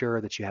to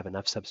ensure that you have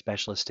enough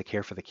subspecialists to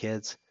care for the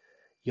kids,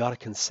 you ought to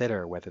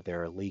consider whether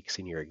there are leaks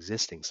in your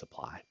existing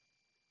supply.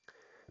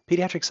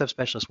 Pediatric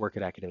subspecialists work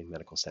at academic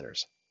medical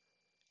centers.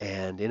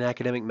 And in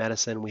academic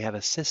medicine, we have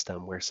a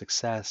system where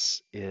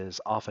success is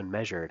often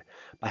measured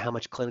by how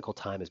much clinical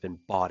time has been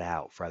bought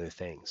out for other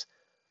things.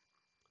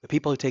 The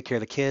people who take care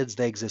of the kids,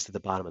 they exist at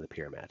the bottom of the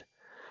pyramid.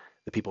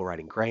 The people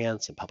writing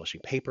grants and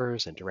publishing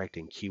papers and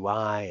directing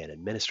QI and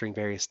administering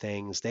various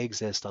things, they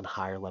exist on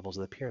higher levels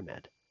of the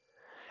pyramid.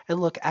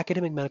 And look,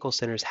 academic medical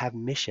centers have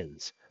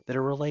missions that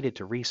are related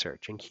to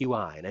research and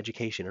QI and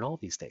education and all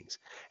these things.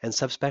 And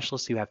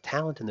subspecialists who have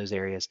talent in those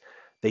areas,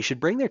 they should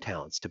bring their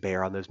talents to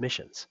bear on those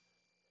missions.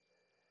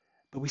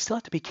 But we still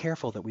have to be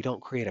careful that we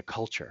don't create a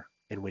culture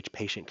in which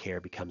patient care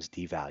becomes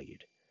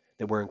devalued,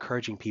 that we're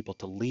encouraging people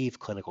to leave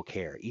clinical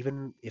care,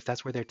 even if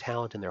that's where their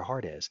talent and their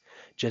heart is,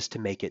 just to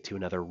make it to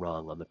another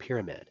rung on the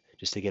pyramid,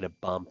 just to get a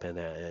bump in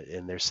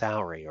their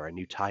salary or a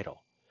new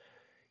title.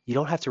 You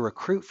don't have to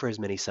recruit for as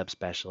many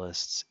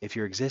subspecialists if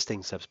your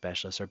existing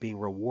subspecialists are being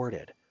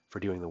rewarded for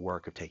doing the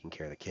work of taking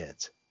care of the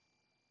kids.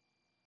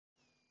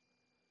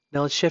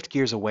 Now let's shift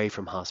gears away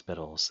from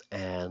hospitals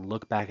and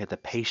look back at the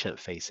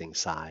patient-facing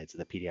sides of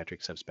the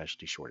pediatric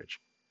subspecialty shortage.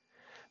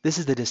 This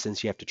is the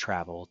distance you have to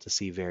travel to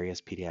see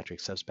various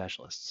pediatric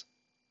subspecialists.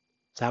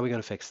 So how are we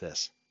going to fix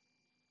this?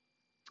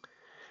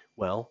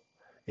 Well,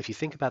 If you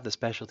think about the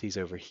specialties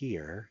over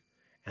here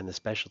and the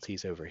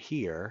specialties over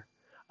here,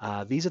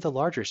 these are the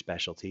larger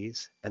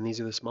specialties and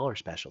these are the smaller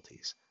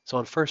specialties. So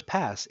on first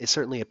pass, it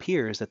certainly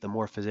appears that the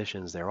more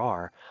physicians there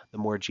are, the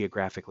more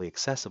geographically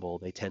accessible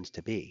they tend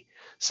to be.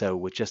 So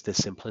with just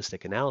this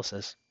simplistic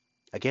analysis,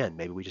 again,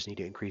 maybe we just need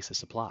to increase the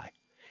supply.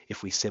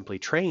 If we simply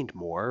trained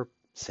more,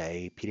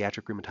 say,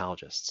 pediatric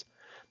rheumatologists,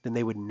 then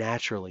they would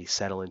naturally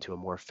settle into a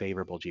more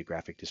favorable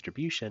geographic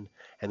distribution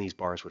and these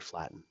bars would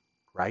flatten,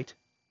 right?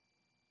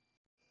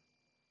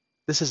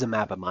 This is a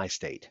map of my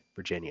state,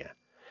 Virginia.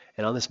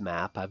 And on this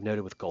map, I've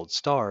noted with gold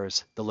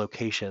stars the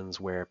locations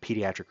where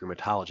pediatric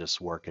rheumatologists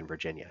work in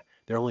Virginia.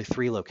 There are only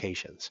 3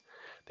 locations.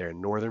 They're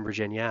in Northern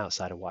Virginia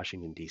outside of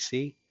Washington,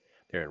 D.C.,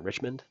 they're in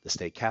Richmond, the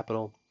state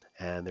capital,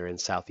 and they're in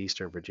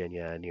southeastern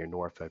Virginia near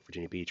Norfolk,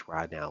 Virginia Beach, where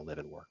I now live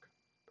and work.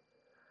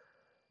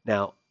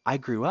 Now, I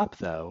grew up,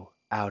 though,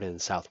 out in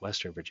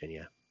southwestern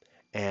Virginia,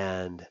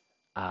 and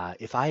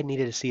if I had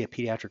needed to see a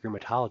pediatric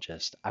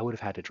rheumatologist, I would have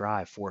had to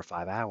drive 4 or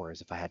 5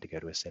 hours if I had to go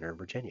to a center in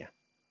Virginia.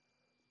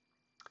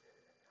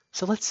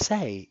 So let's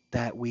say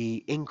that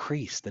we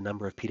increase the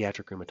number of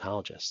pediatric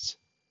rheumatologists.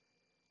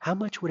 How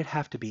much would it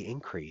have to be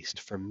increased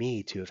for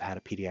me to have had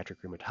a pediatric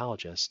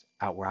rheumatologist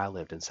out where I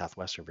lived in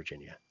southwestern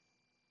Virginia?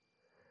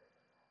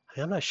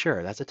 I'm not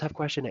sure. That's a tough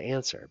question to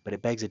answer, but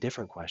it begs a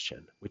different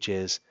question, which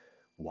is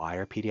why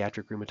are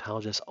pediatric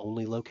rheumatologists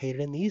only located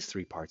in these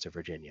 3 parts of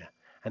Virginia?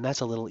 And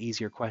that's a little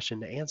easier question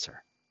to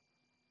answer.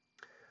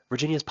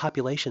 Virginia's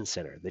population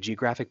center, the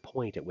geographic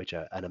point at which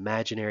an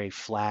imaginary,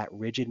 flat,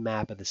 rigid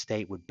map of the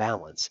state would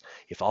balance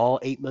if all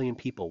 8 million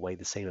people weighed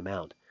the same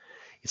amount.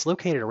 It's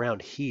located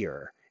around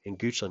here in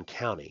Goochland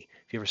County.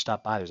 If you ever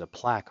stop by, there's a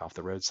plaque off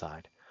the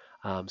roadside.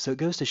 So it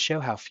goes to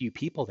show how few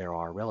people there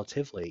are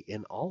relatively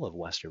in all of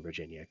Western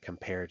Virginia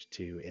compared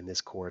to in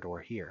this corridor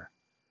here.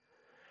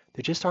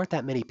 There just aren't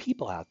that many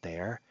people out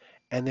there,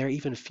 and there are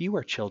even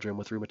fewer children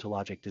with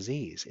rheumatologic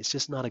disease. It's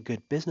just not a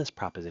good business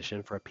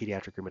proposition for a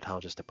pediatric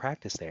rheumatologist to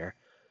practice there,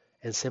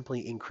 and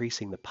simply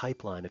increasing the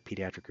pipeline of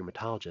pediatric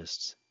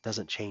rheumatologists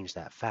doesn't change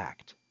that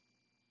fact.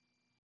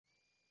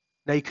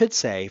 Now, you could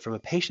say, from a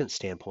patient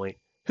standpoint,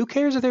 who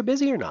cares if they're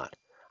busy or not?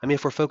 I mean,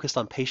 if we're focused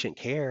on patient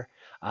care,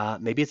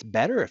 maybe it's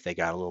better if they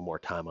got a little more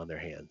time on their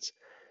hands.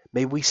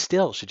 Maybe we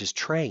still should just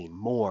train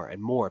more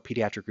and more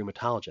pediatric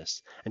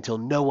rheumatologists until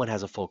no one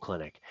has a full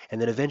clinic.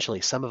 And then eventually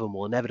some of them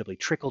will inevitably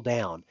trickle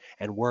down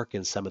and work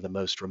in some of the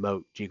most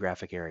remote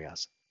geographic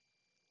areas.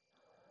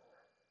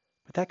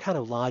 But that kind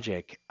of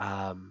logic,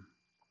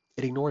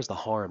 it ignores the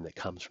harm that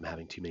comes from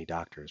having too many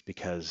doctors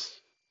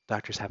because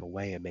doctors have a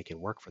way of making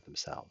work for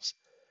themselves.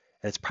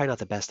 And it's probably not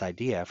the best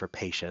idea for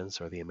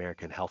patients or the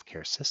American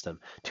healthcare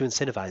system to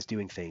incentivize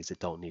doing things that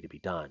don't need to be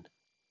done.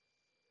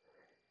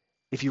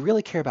 If you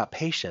really care about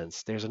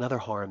patients, there's another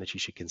harm that you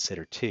should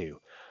consider too.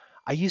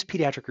 I use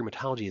pediatric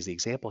rheumatology as the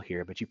example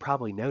here, but you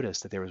probably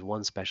noticed that there was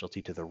one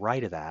specialty to the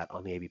right of that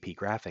on the ABP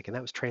graphic, and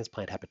that was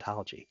transplant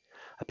hepatology.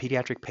 A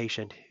pediatric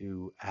patient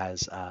who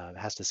has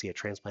to see a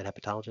transplant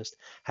hepatologist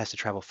has to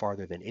travel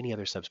farther than any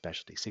other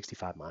subspecialty,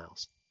 65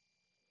 miles.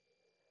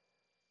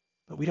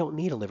 But we don't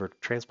need a liver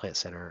transplant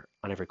center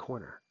on every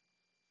corner.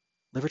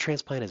 Liver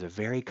transplant is a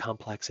very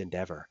complex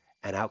endeavor,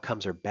 and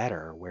outcomes are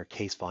better where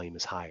case volume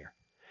is higher.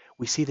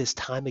 We see this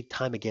time and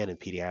time again in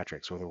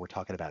pediatrics, whether we're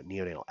talking about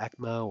neonatal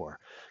ECMO or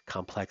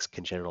complex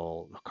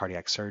congenital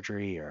cardiac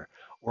surgery or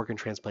organ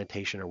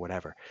transplantation or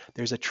whatever.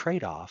 There's a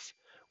trade-off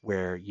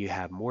where you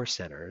have more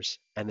centers,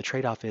 and the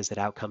trade-off is that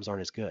outcomes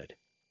aren't as good.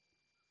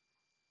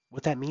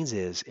 What that means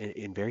is,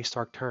 in very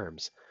stark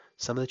terms,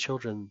 some of the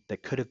children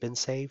that could have been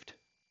saved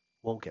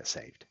won't get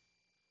saved.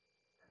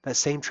 That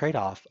same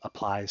trade-off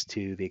applies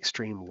to the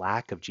extreme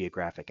lack of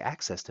geographic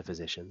access to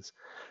physicians,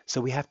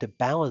 so we have to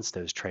balance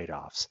those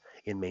trade-offs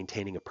in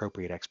maintaining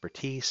appropriate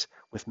expertise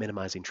with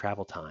minimizing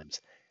travel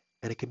times,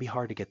 and it can be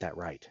hard to get that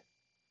right.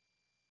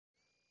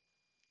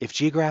 If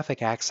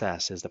geographic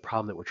access is the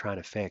problem that we're trying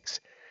to fix,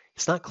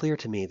 it's not clear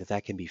to me that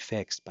that can be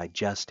fixed by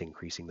just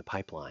increasing the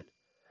pipeline.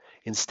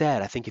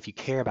 Instead, I think if you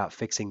care about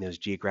fixing those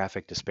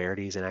geographic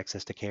disparities in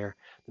access to care,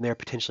 then there are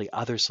potentially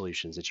other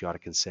solutions that you ought to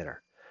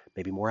consider.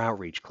 Maybe more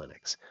outreach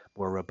clinics,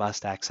 more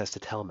robust access to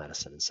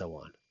telemedicine, and so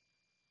on.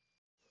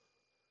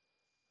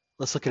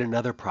 Let's look at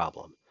another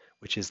problem,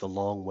 which is the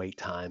long wait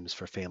times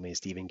for families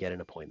to even get an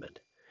appointment.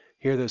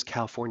 Here are those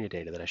California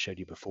data that I showed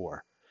you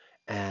before.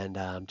 And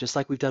just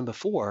like we've done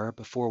before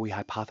we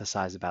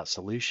hypothesize about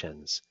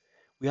solutions,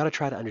 we ought to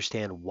try to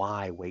understand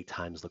why wait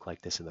times look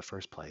like this in the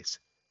first place.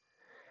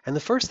 And the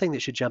first thing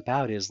that should jump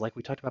out is, like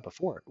we talked about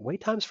before,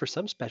 wait times for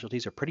some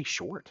specialties are pretty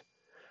short.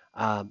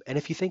 And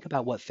if you think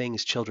about what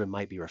things children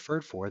might be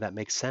referred for, that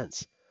makes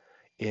sense.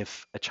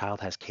 If a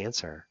child has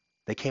cancer,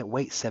 they can't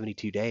wait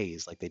 72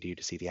 days like they do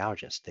to see the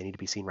allergist. They need to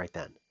be seen right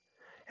then.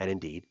 And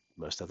indeed,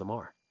 most of them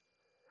are.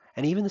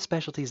 And even the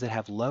specialties that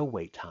have low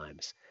wait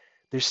times,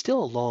 there's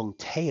still a long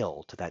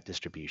tail to that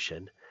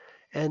distribution.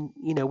 And,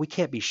 we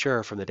can't be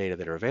sure from the data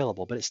that are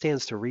available, but it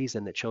stands to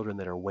reason that children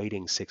that are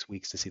waiting 6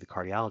 weeks to see the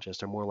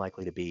cardiologist are more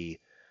likely to be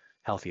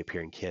healthy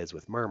appearing kids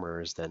with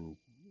murmurs than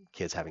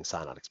kids having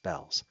cyanotic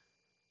spells.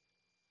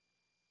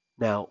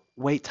 Now,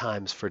 wait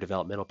times for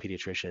developmental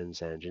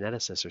pediatricians and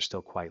geneticists are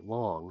still quite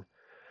long,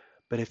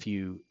 but if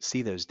you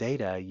see those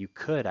data, you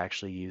could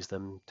actually use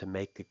them to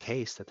make the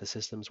case that the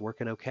system's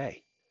working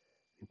okay.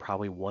 And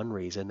probably one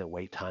reason that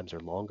wait times are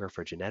longer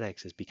for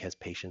genetics is because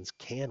patients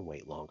can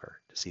wait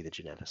longer to see the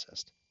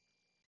geneticist.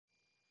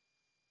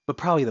 But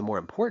probably the more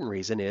important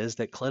reason is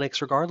that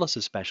clinics, regardless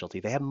of specialty,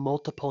 they have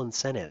multiple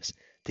incentives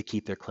to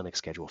keep their clinic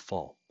schedule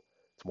full.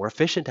 It's more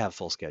efficient to have a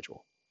full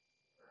schedule.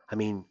 I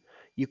mean,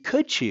 you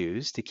could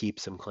choose to keep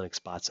some clinic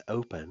spots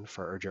open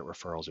for urgent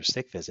referrals or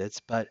sick visits,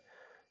 but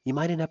you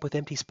might end up with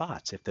empty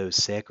spots if those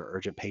sick or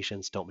urgent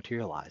patients don't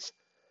materialize.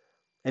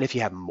 And if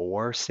you have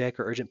more sick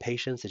or urgent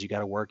patients that you got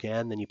to work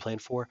in than you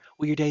planned for,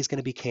 well, your day is going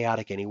to be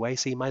chaotic anyway,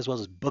 so you might as well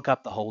just book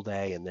up the whole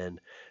day and then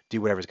do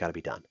whatever's got to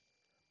be done.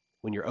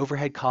 When your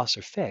overhead costs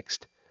are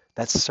fixed,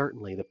 that's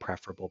certainly the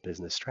preferable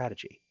business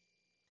strategy.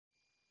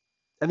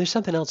 And there's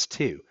something else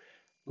too.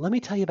 Let me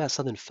tell you about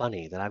something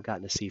funny that I've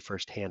gotten to see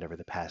firsthand over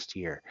the past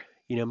year.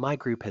 My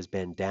group has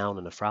been down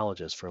a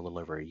nephrologist for a little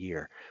over a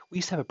year. We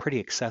used to have a pretty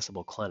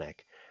accessible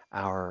clinic.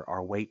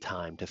 Our wait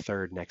time to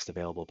third next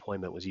available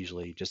appointment was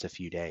usually just a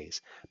few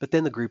days. But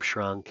then the group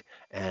shrunk,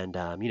 and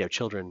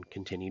children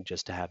continued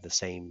just to have the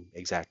same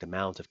exact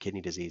amount of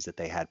kidney disease that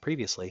they had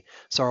previously.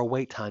 So our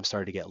wait time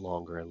started to get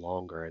longer and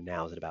longer, and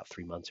now is at about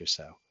 3 months or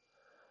so.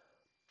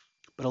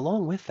 But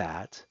along with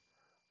that,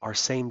 our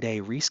same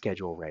day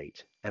reschedule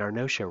rate and our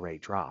no-show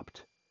rate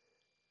dropped.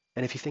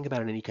 And if you think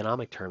about it in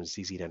economic terms, it's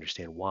easy to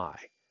understand why.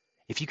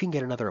 If you can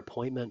get another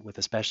appointment with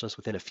a specialist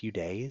within a few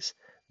days,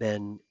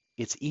 then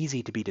it's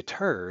easy to be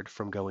deterred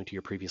from going to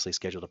your previously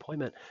scheduled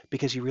appointment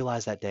because you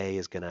realize that day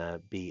is going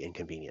to be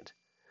inconvenient.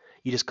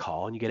 You just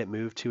call and you get it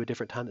moved to a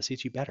different time that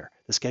suits you better.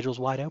 The schedule's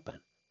wide open.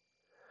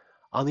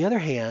 On the other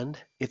hand,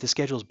 if the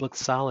schedule is booked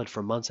solid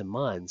for months and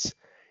months,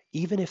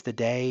 even if the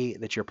day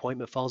that your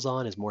appointment falls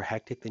on is more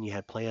hectic than you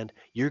had planned,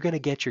 you're going to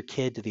get your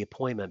kid to the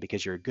appointment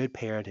because you're a good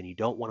parent and you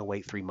don't want to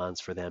wait 3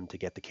 months for them to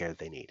get the care that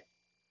they need.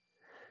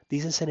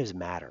 These incentives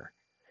matter,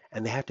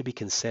 and they have to be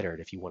considered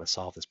if you want to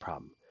solve this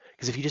problem.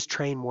 Because if you just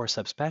train more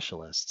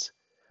subspecialists,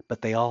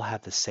 but they all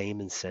have the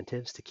same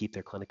incentives to keep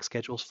their clinic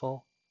schedules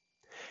full,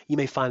 you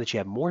may find that you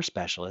have more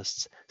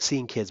specialists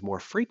seeing kids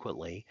more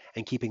frequently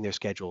and keeping their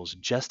schedules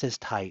just as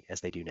tight as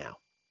they do now.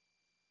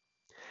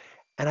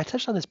 And I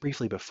touched on this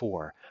briefly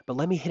before, but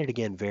let me hit it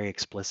again very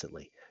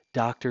explicitly.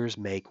 Doctors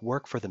make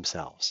work for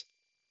themselves.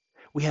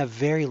 We have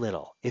very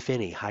little, if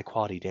any, high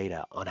quality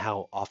data on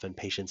how often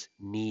patients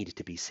need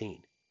to be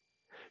seen.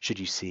 Should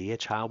you see a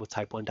child with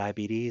type 1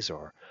 diabetes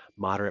or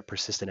moderate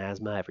persistent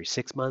asthma every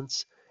 6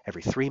 months,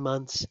 every 3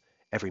 months,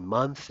 every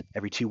month,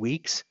 every 2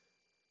 weeks?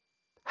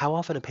 How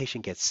often a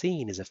patient gets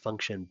seen is a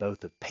function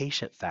both of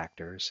patient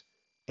factors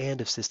and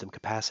of system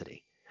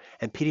capacity.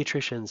 And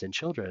pediatricians and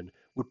children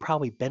would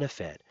probably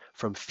benefit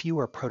from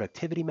fewer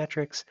productivity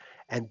metrics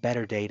and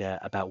better data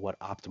about what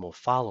optimal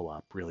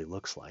follow-up really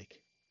looks like.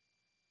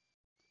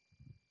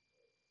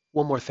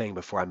 One more thing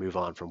before I move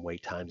on from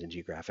wait times and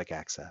geographic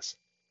access.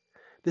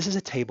 This is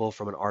a table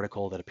from an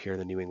article that appeared in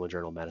the New England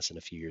Journal of Medicine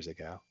a few years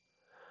ago.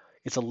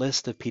 It's a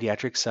list of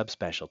pediatric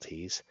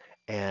subspecialties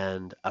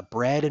and a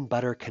bread and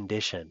butter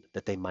condition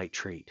that they might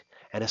treat,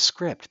 and a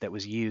script that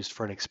was used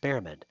for an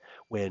experiment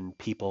when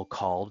people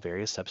called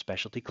various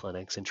subspecialty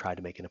clinics and tried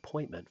to make an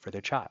appointment for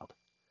their child.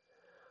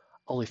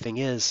 Only thing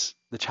is,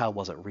 the child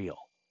wasn't real.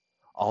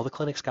 All the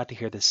clinics got to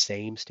hear the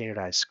same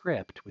standardized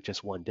script with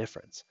just one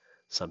difference.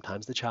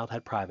 Sometimes the child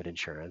had private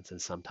insurance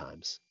and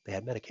sometimes they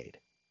had Medicaid.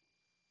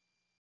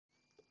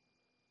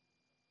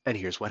 And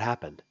here's what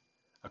happened.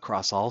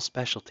 Across all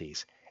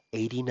specialties,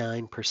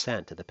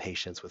 89% of the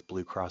patients with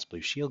Blue Cross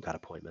Blue Shield got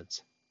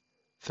appointments.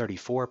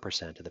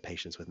 34% of the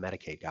patients with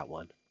Medicaid got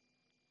one.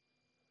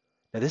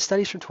 Now, this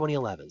study's from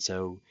 2011,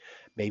 so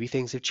maybe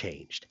things have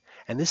changed.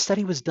 And this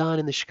study was done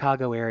in the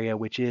Chicago area,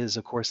 which is,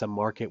 of course, a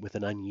market with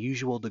an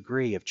unusual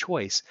degree of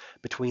choice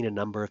between a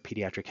number of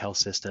pediatric health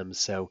systems.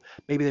 So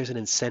maybe there's an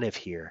incentive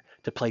here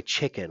to play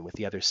chicken with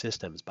the other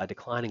systems by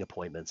declining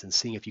appointments and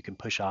seeing if you can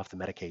push off the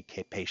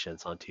Medicaid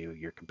patients onto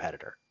your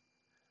competitor.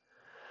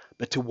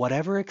 But to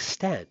whatever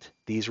extent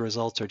these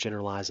results are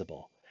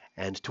generalizable,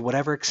 and to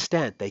whatever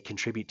extent they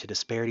contribute to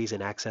disparities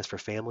in access for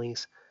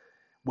families,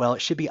 well,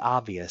 it should be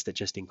obvious that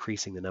just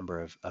increasing the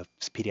number of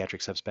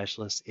pediatric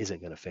subspecialists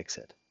isn't going to fix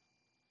it.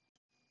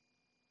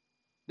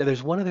 Now,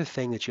 there's one other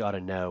thing that you ought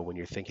to know when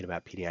you're thinking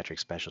about pediatric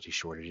specialty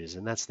shortages,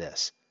 and that's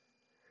this.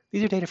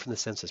 These are data from the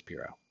Census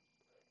Bureau.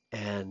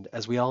 And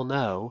as we all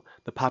know,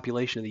 the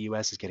population of the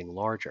US is getting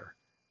larger.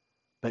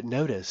 But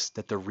notice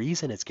that the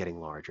reason it's getting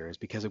larger is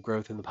because of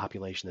growth in the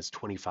population that's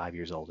 25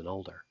 years old and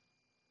older.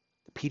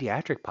 The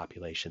pediatric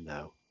population,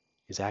 though,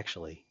 is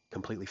actually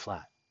completely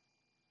flat.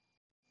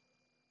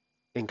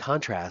 In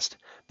contrast,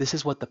 this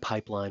is what the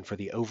pipeline for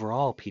the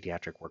overall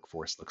pediatric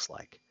workforce looks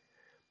like.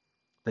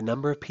 The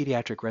number of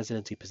pediatric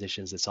residency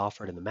positions that's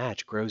offered in the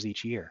match grows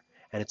each year,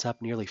 and it's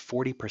up nearly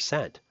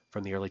 40%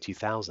 from the early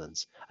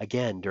 2000s,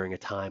 again during a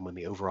time when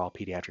the overall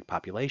pediatric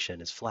population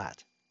is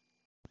flat.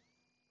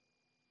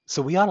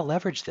 So we ought to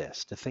leverage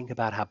this to think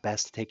about how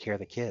best to take care of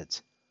the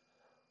kids.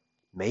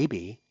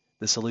 Maybe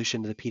the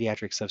solution to the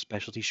pediatric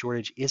subspecialty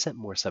shortage isn't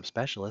more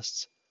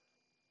subspecialists.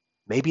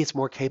 Maybe it's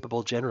more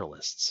capable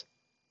generalists.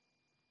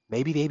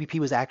 Maybe the ABP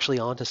was actually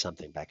onto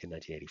something back in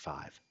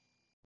 1985.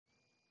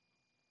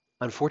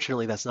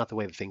 Unfortunately, that's not the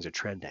way that things are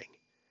trending.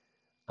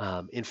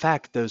 In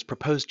fact, those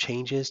proposed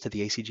changes to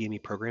the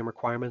ACGME program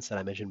requirements that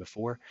I mentioned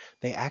before,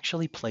 they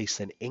actually place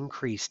an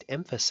increased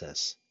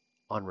emphasis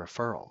on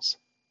referrals.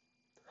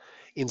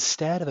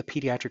 Instead of a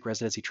pediatric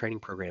residency training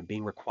program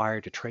being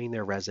required to train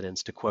their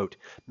residents to, quote,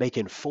 make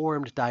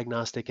informed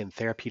diagnostic and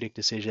therapeutic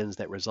decisions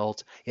that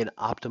result in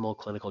optimal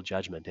clinical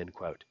judgment, end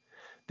quote,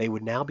 they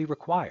would now be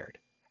required,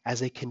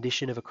 as a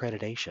condition of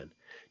accreditation,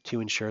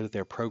 to ensure that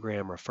their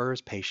program refers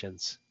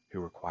patients who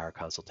require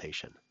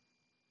consultation.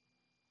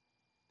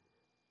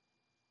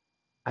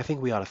 I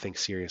think we ought to think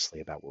seriously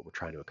about what we're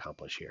trying to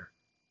accomplish here.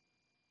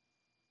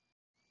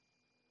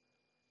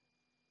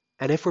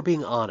 And if we're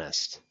being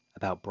honest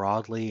about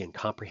broadly and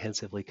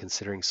comprehensively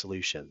considering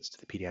solutions to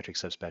the pediatric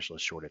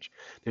subspecialist shortage,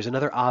 there's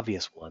another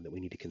obvious one that we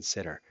need to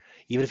consider,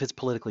 even if it's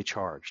politically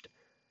charged,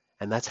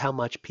 and that's how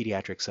much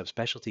pediatric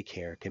subspecialty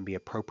care can be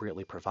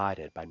appropriately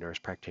provided by nurse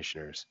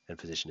practitioners and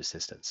physician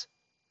assistants.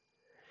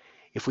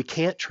 If we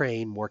can't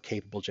train more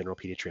capable general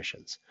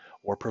pediatricians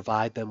or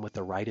provide them with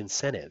the right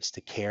incentives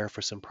to care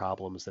for some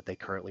problems that they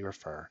currently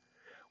refer,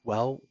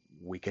 well,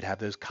 we could have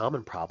those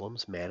common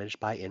problems managed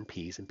by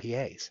NPs and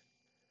PAs.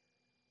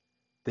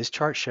 This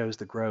chart shows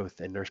the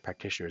growth in nurse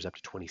practitioners up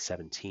to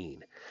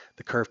 2017.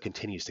 The curve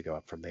continues to go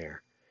up from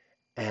there.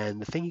 And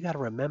the thing you got to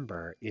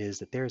remember is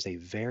that there is a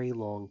very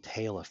long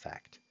tail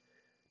effect.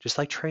 Just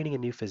like training a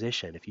new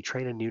physician, if you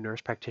train a new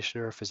nurse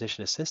practitioner or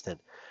physician assistant,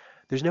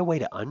 there's no way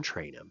to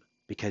untrain them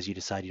because you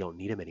decide you don't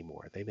need them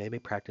anymore. They may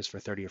practice for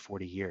 30 or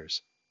 40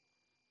 years.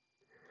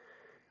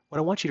 What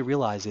I want you to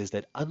realize is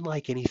that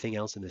unlike anything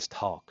else in this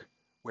talk,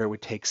 where it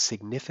would take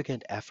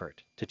significant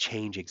effort to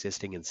change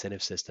existing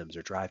incentive systems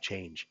or drive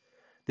change,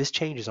 this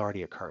change is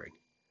already occurring.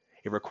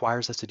 It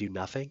requires us to do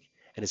nothing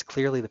and is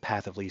clearly the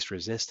path of least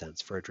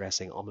resistance for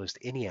addressing almost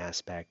any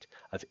aspect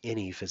of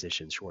any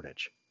physician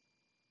shortage.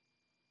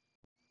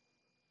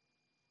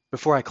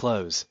 Before I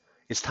close,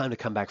 it's time to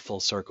come back full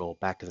circle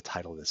back to the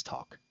title of this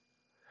talk.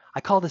 I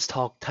call this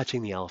talk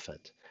Touching the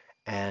Elephant,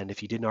 and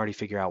if you didn't already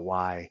figure out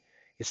why,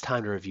 it's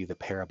time to review the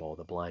parable of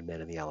the blind man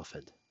and the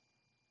elephant.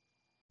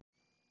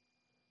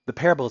 The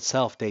parable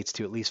itself dates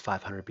to at least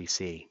 500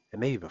 BC,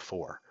 and maybe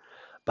before,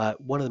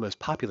 but one of the most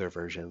popular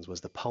versions was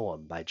the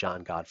poem by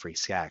John Godfrey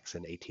Saxe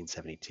in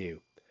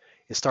 1872.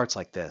 It starts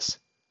like this.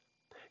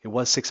 It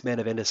was 6 men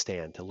of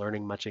Indostan to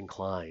learning much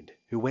inclined,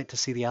 who went to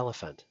see the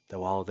elephant,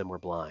 though all of them were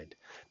blind,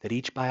 that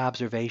each by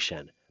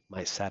observation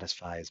might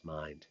satisfy his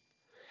mind.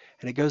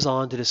 And it goes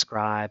on to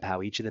describe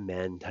how each of the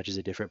men touches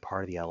a different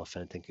part of the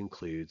elephant and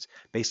concludes,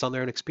 based on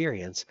their own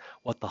experience,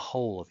 what the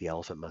whole of the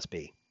elephant must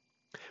be.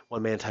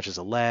 One man touches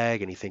a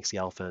leg and he thinks the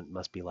elephant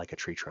must be like a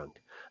tree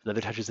trunk.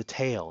 Another touches a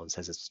tail and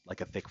says it's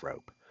like a thick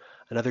rope.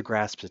 Another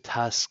grasps a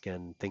tusk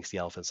and thinks the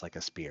elephant's like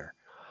a spear.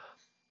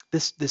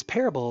 This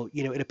parable,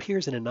 it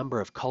appears in a number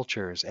of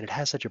cultures and it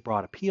has such a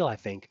broad appeal, I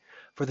think,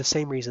 for the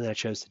same reason that I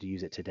chose to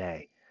use it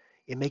today.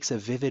 It makes a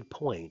vivid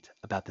point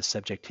about the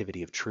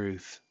subjectivity of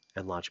truth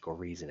and logical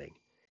reasoning.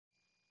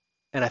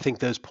 And I think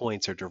those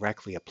points are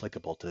directly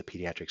applicable to the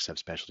pediatric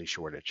subspecialty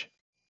shortage.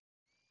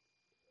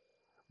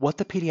 What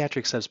the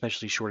pediatric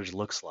subspecialty shortage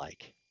looks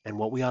like and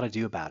what we ought to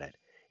do about it,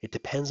 it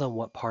depends on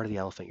what part of the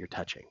elephant you're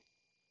touching.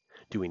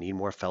 Do we need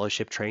more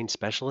fellowship-trained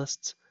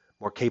specialists,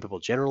 more capable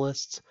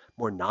generalists,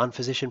 more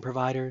non-physician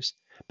providers,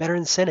 better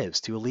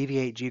incentives to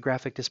alleviate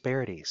geographic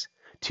disparities,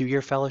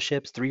 2-year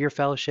fellowships, 3-year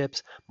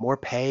fellowships, more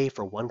pay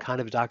for one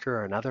kind of doctor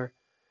or another?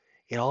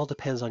 It all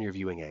depends on your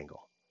viewing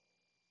angle.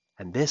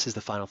 And this is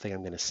the final thing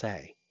I'm going to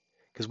say,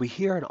 because we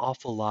hear an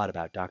awful lot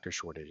about doctor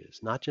shortages,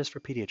 not just for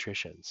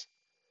pediatricians.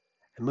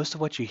 And most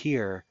of what you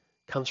hear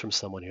comes from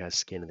someone who has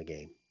skin in the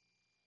game.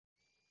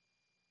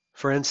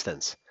 For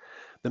instance,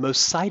 the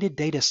most cited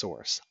data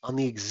source on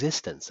the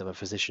existence of a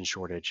physician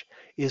shortage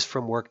is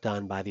from work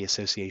done by the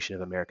Association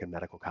of American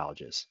Medical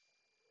Colleges,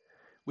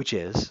 which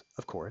is,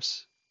 of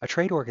course, a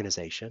trade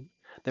organization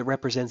that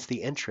represents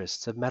the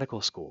interests of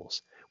medical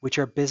schools, which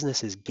are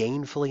businesses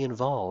gainfully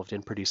involved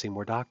in producing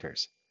more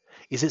doctors.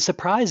 Is it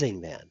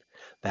surprising then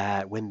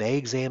that when they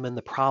examine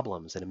the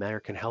problems in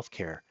American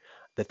healthcare,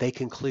 that they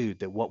conclude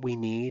that what we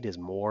need is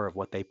more of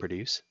what they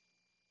produce?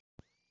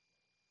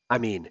 I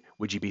mean,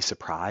 would you be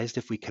surprised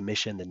if we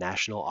commissioned the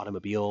National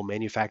Automobile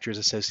Manufacturers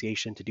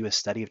Association to do a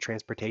study of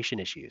transportation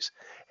issues?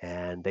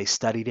 And they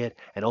studied it,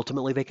 and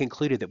ultimately they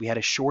concluded that we had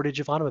a shortage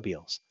of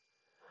automobiles.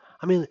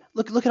 I mean,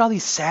 look at all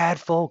these sad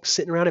folks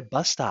sitting around at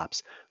bus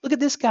stops. Look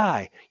at this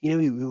guy,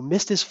 who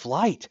missed his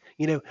flight.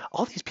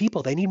 All these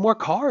people, they need more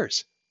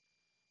cars.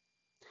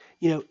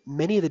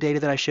 Many of the data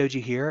that I showed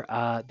you here,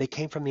 they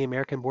came from the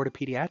American Board of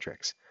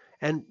Pediatrics.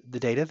 And the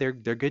data, they're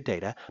good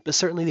data, but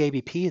certainly the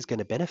ABP is going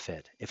to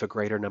benefit if a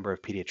greater number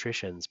of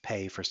pediatricians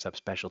pay for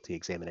subspecialty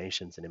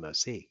examinations in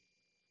MOC.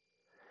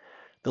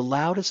 The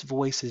loudest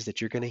voices that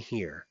you're going to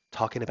hear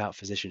talking about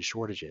physician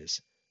shortages,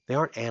 they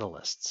aren't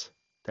analysts,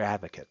 they're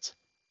advocates.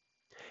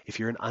 If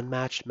you're an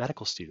unmatched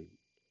medical student,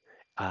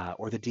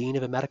 or the dean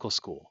of a medical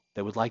school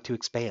that would like to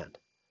expand,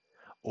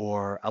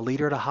 or a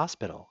leader at a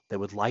hospital that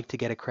would like to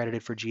get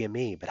accredited for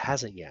GME but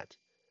hasn't yet,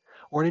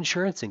 or an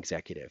insurance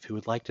executive who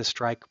would like to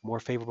strike more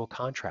favorable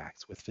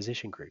contracts with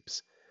physician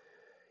groups.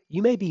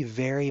 You may be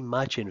very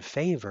much in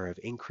favor of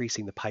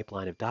increasing the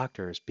pipeline of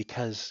doctors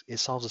because it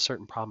solves a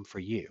certain problem for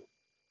you.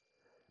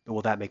 But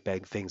will that make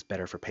things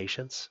better for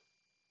patients?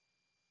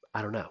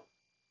 I don't know.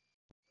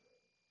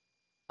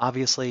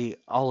 Obviously,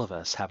 all of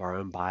us have our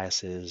own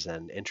biases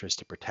and interests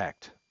to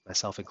protect,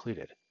 myself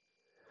included.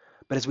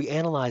 But as we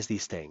analyze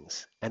these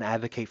things and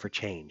advocate for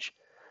change,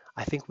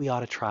 I think we ought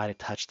to try to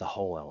touch the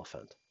whole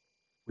elephant,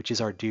 which is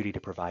our duty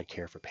to provide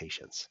care for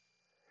patients,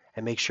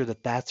 and make sure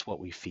that that's what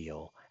we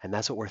feel and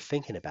that's what we're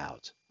thinking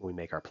about when we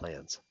make our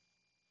plans.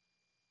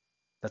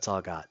 That's all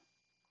I got.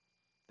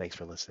 Thanks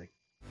for listening.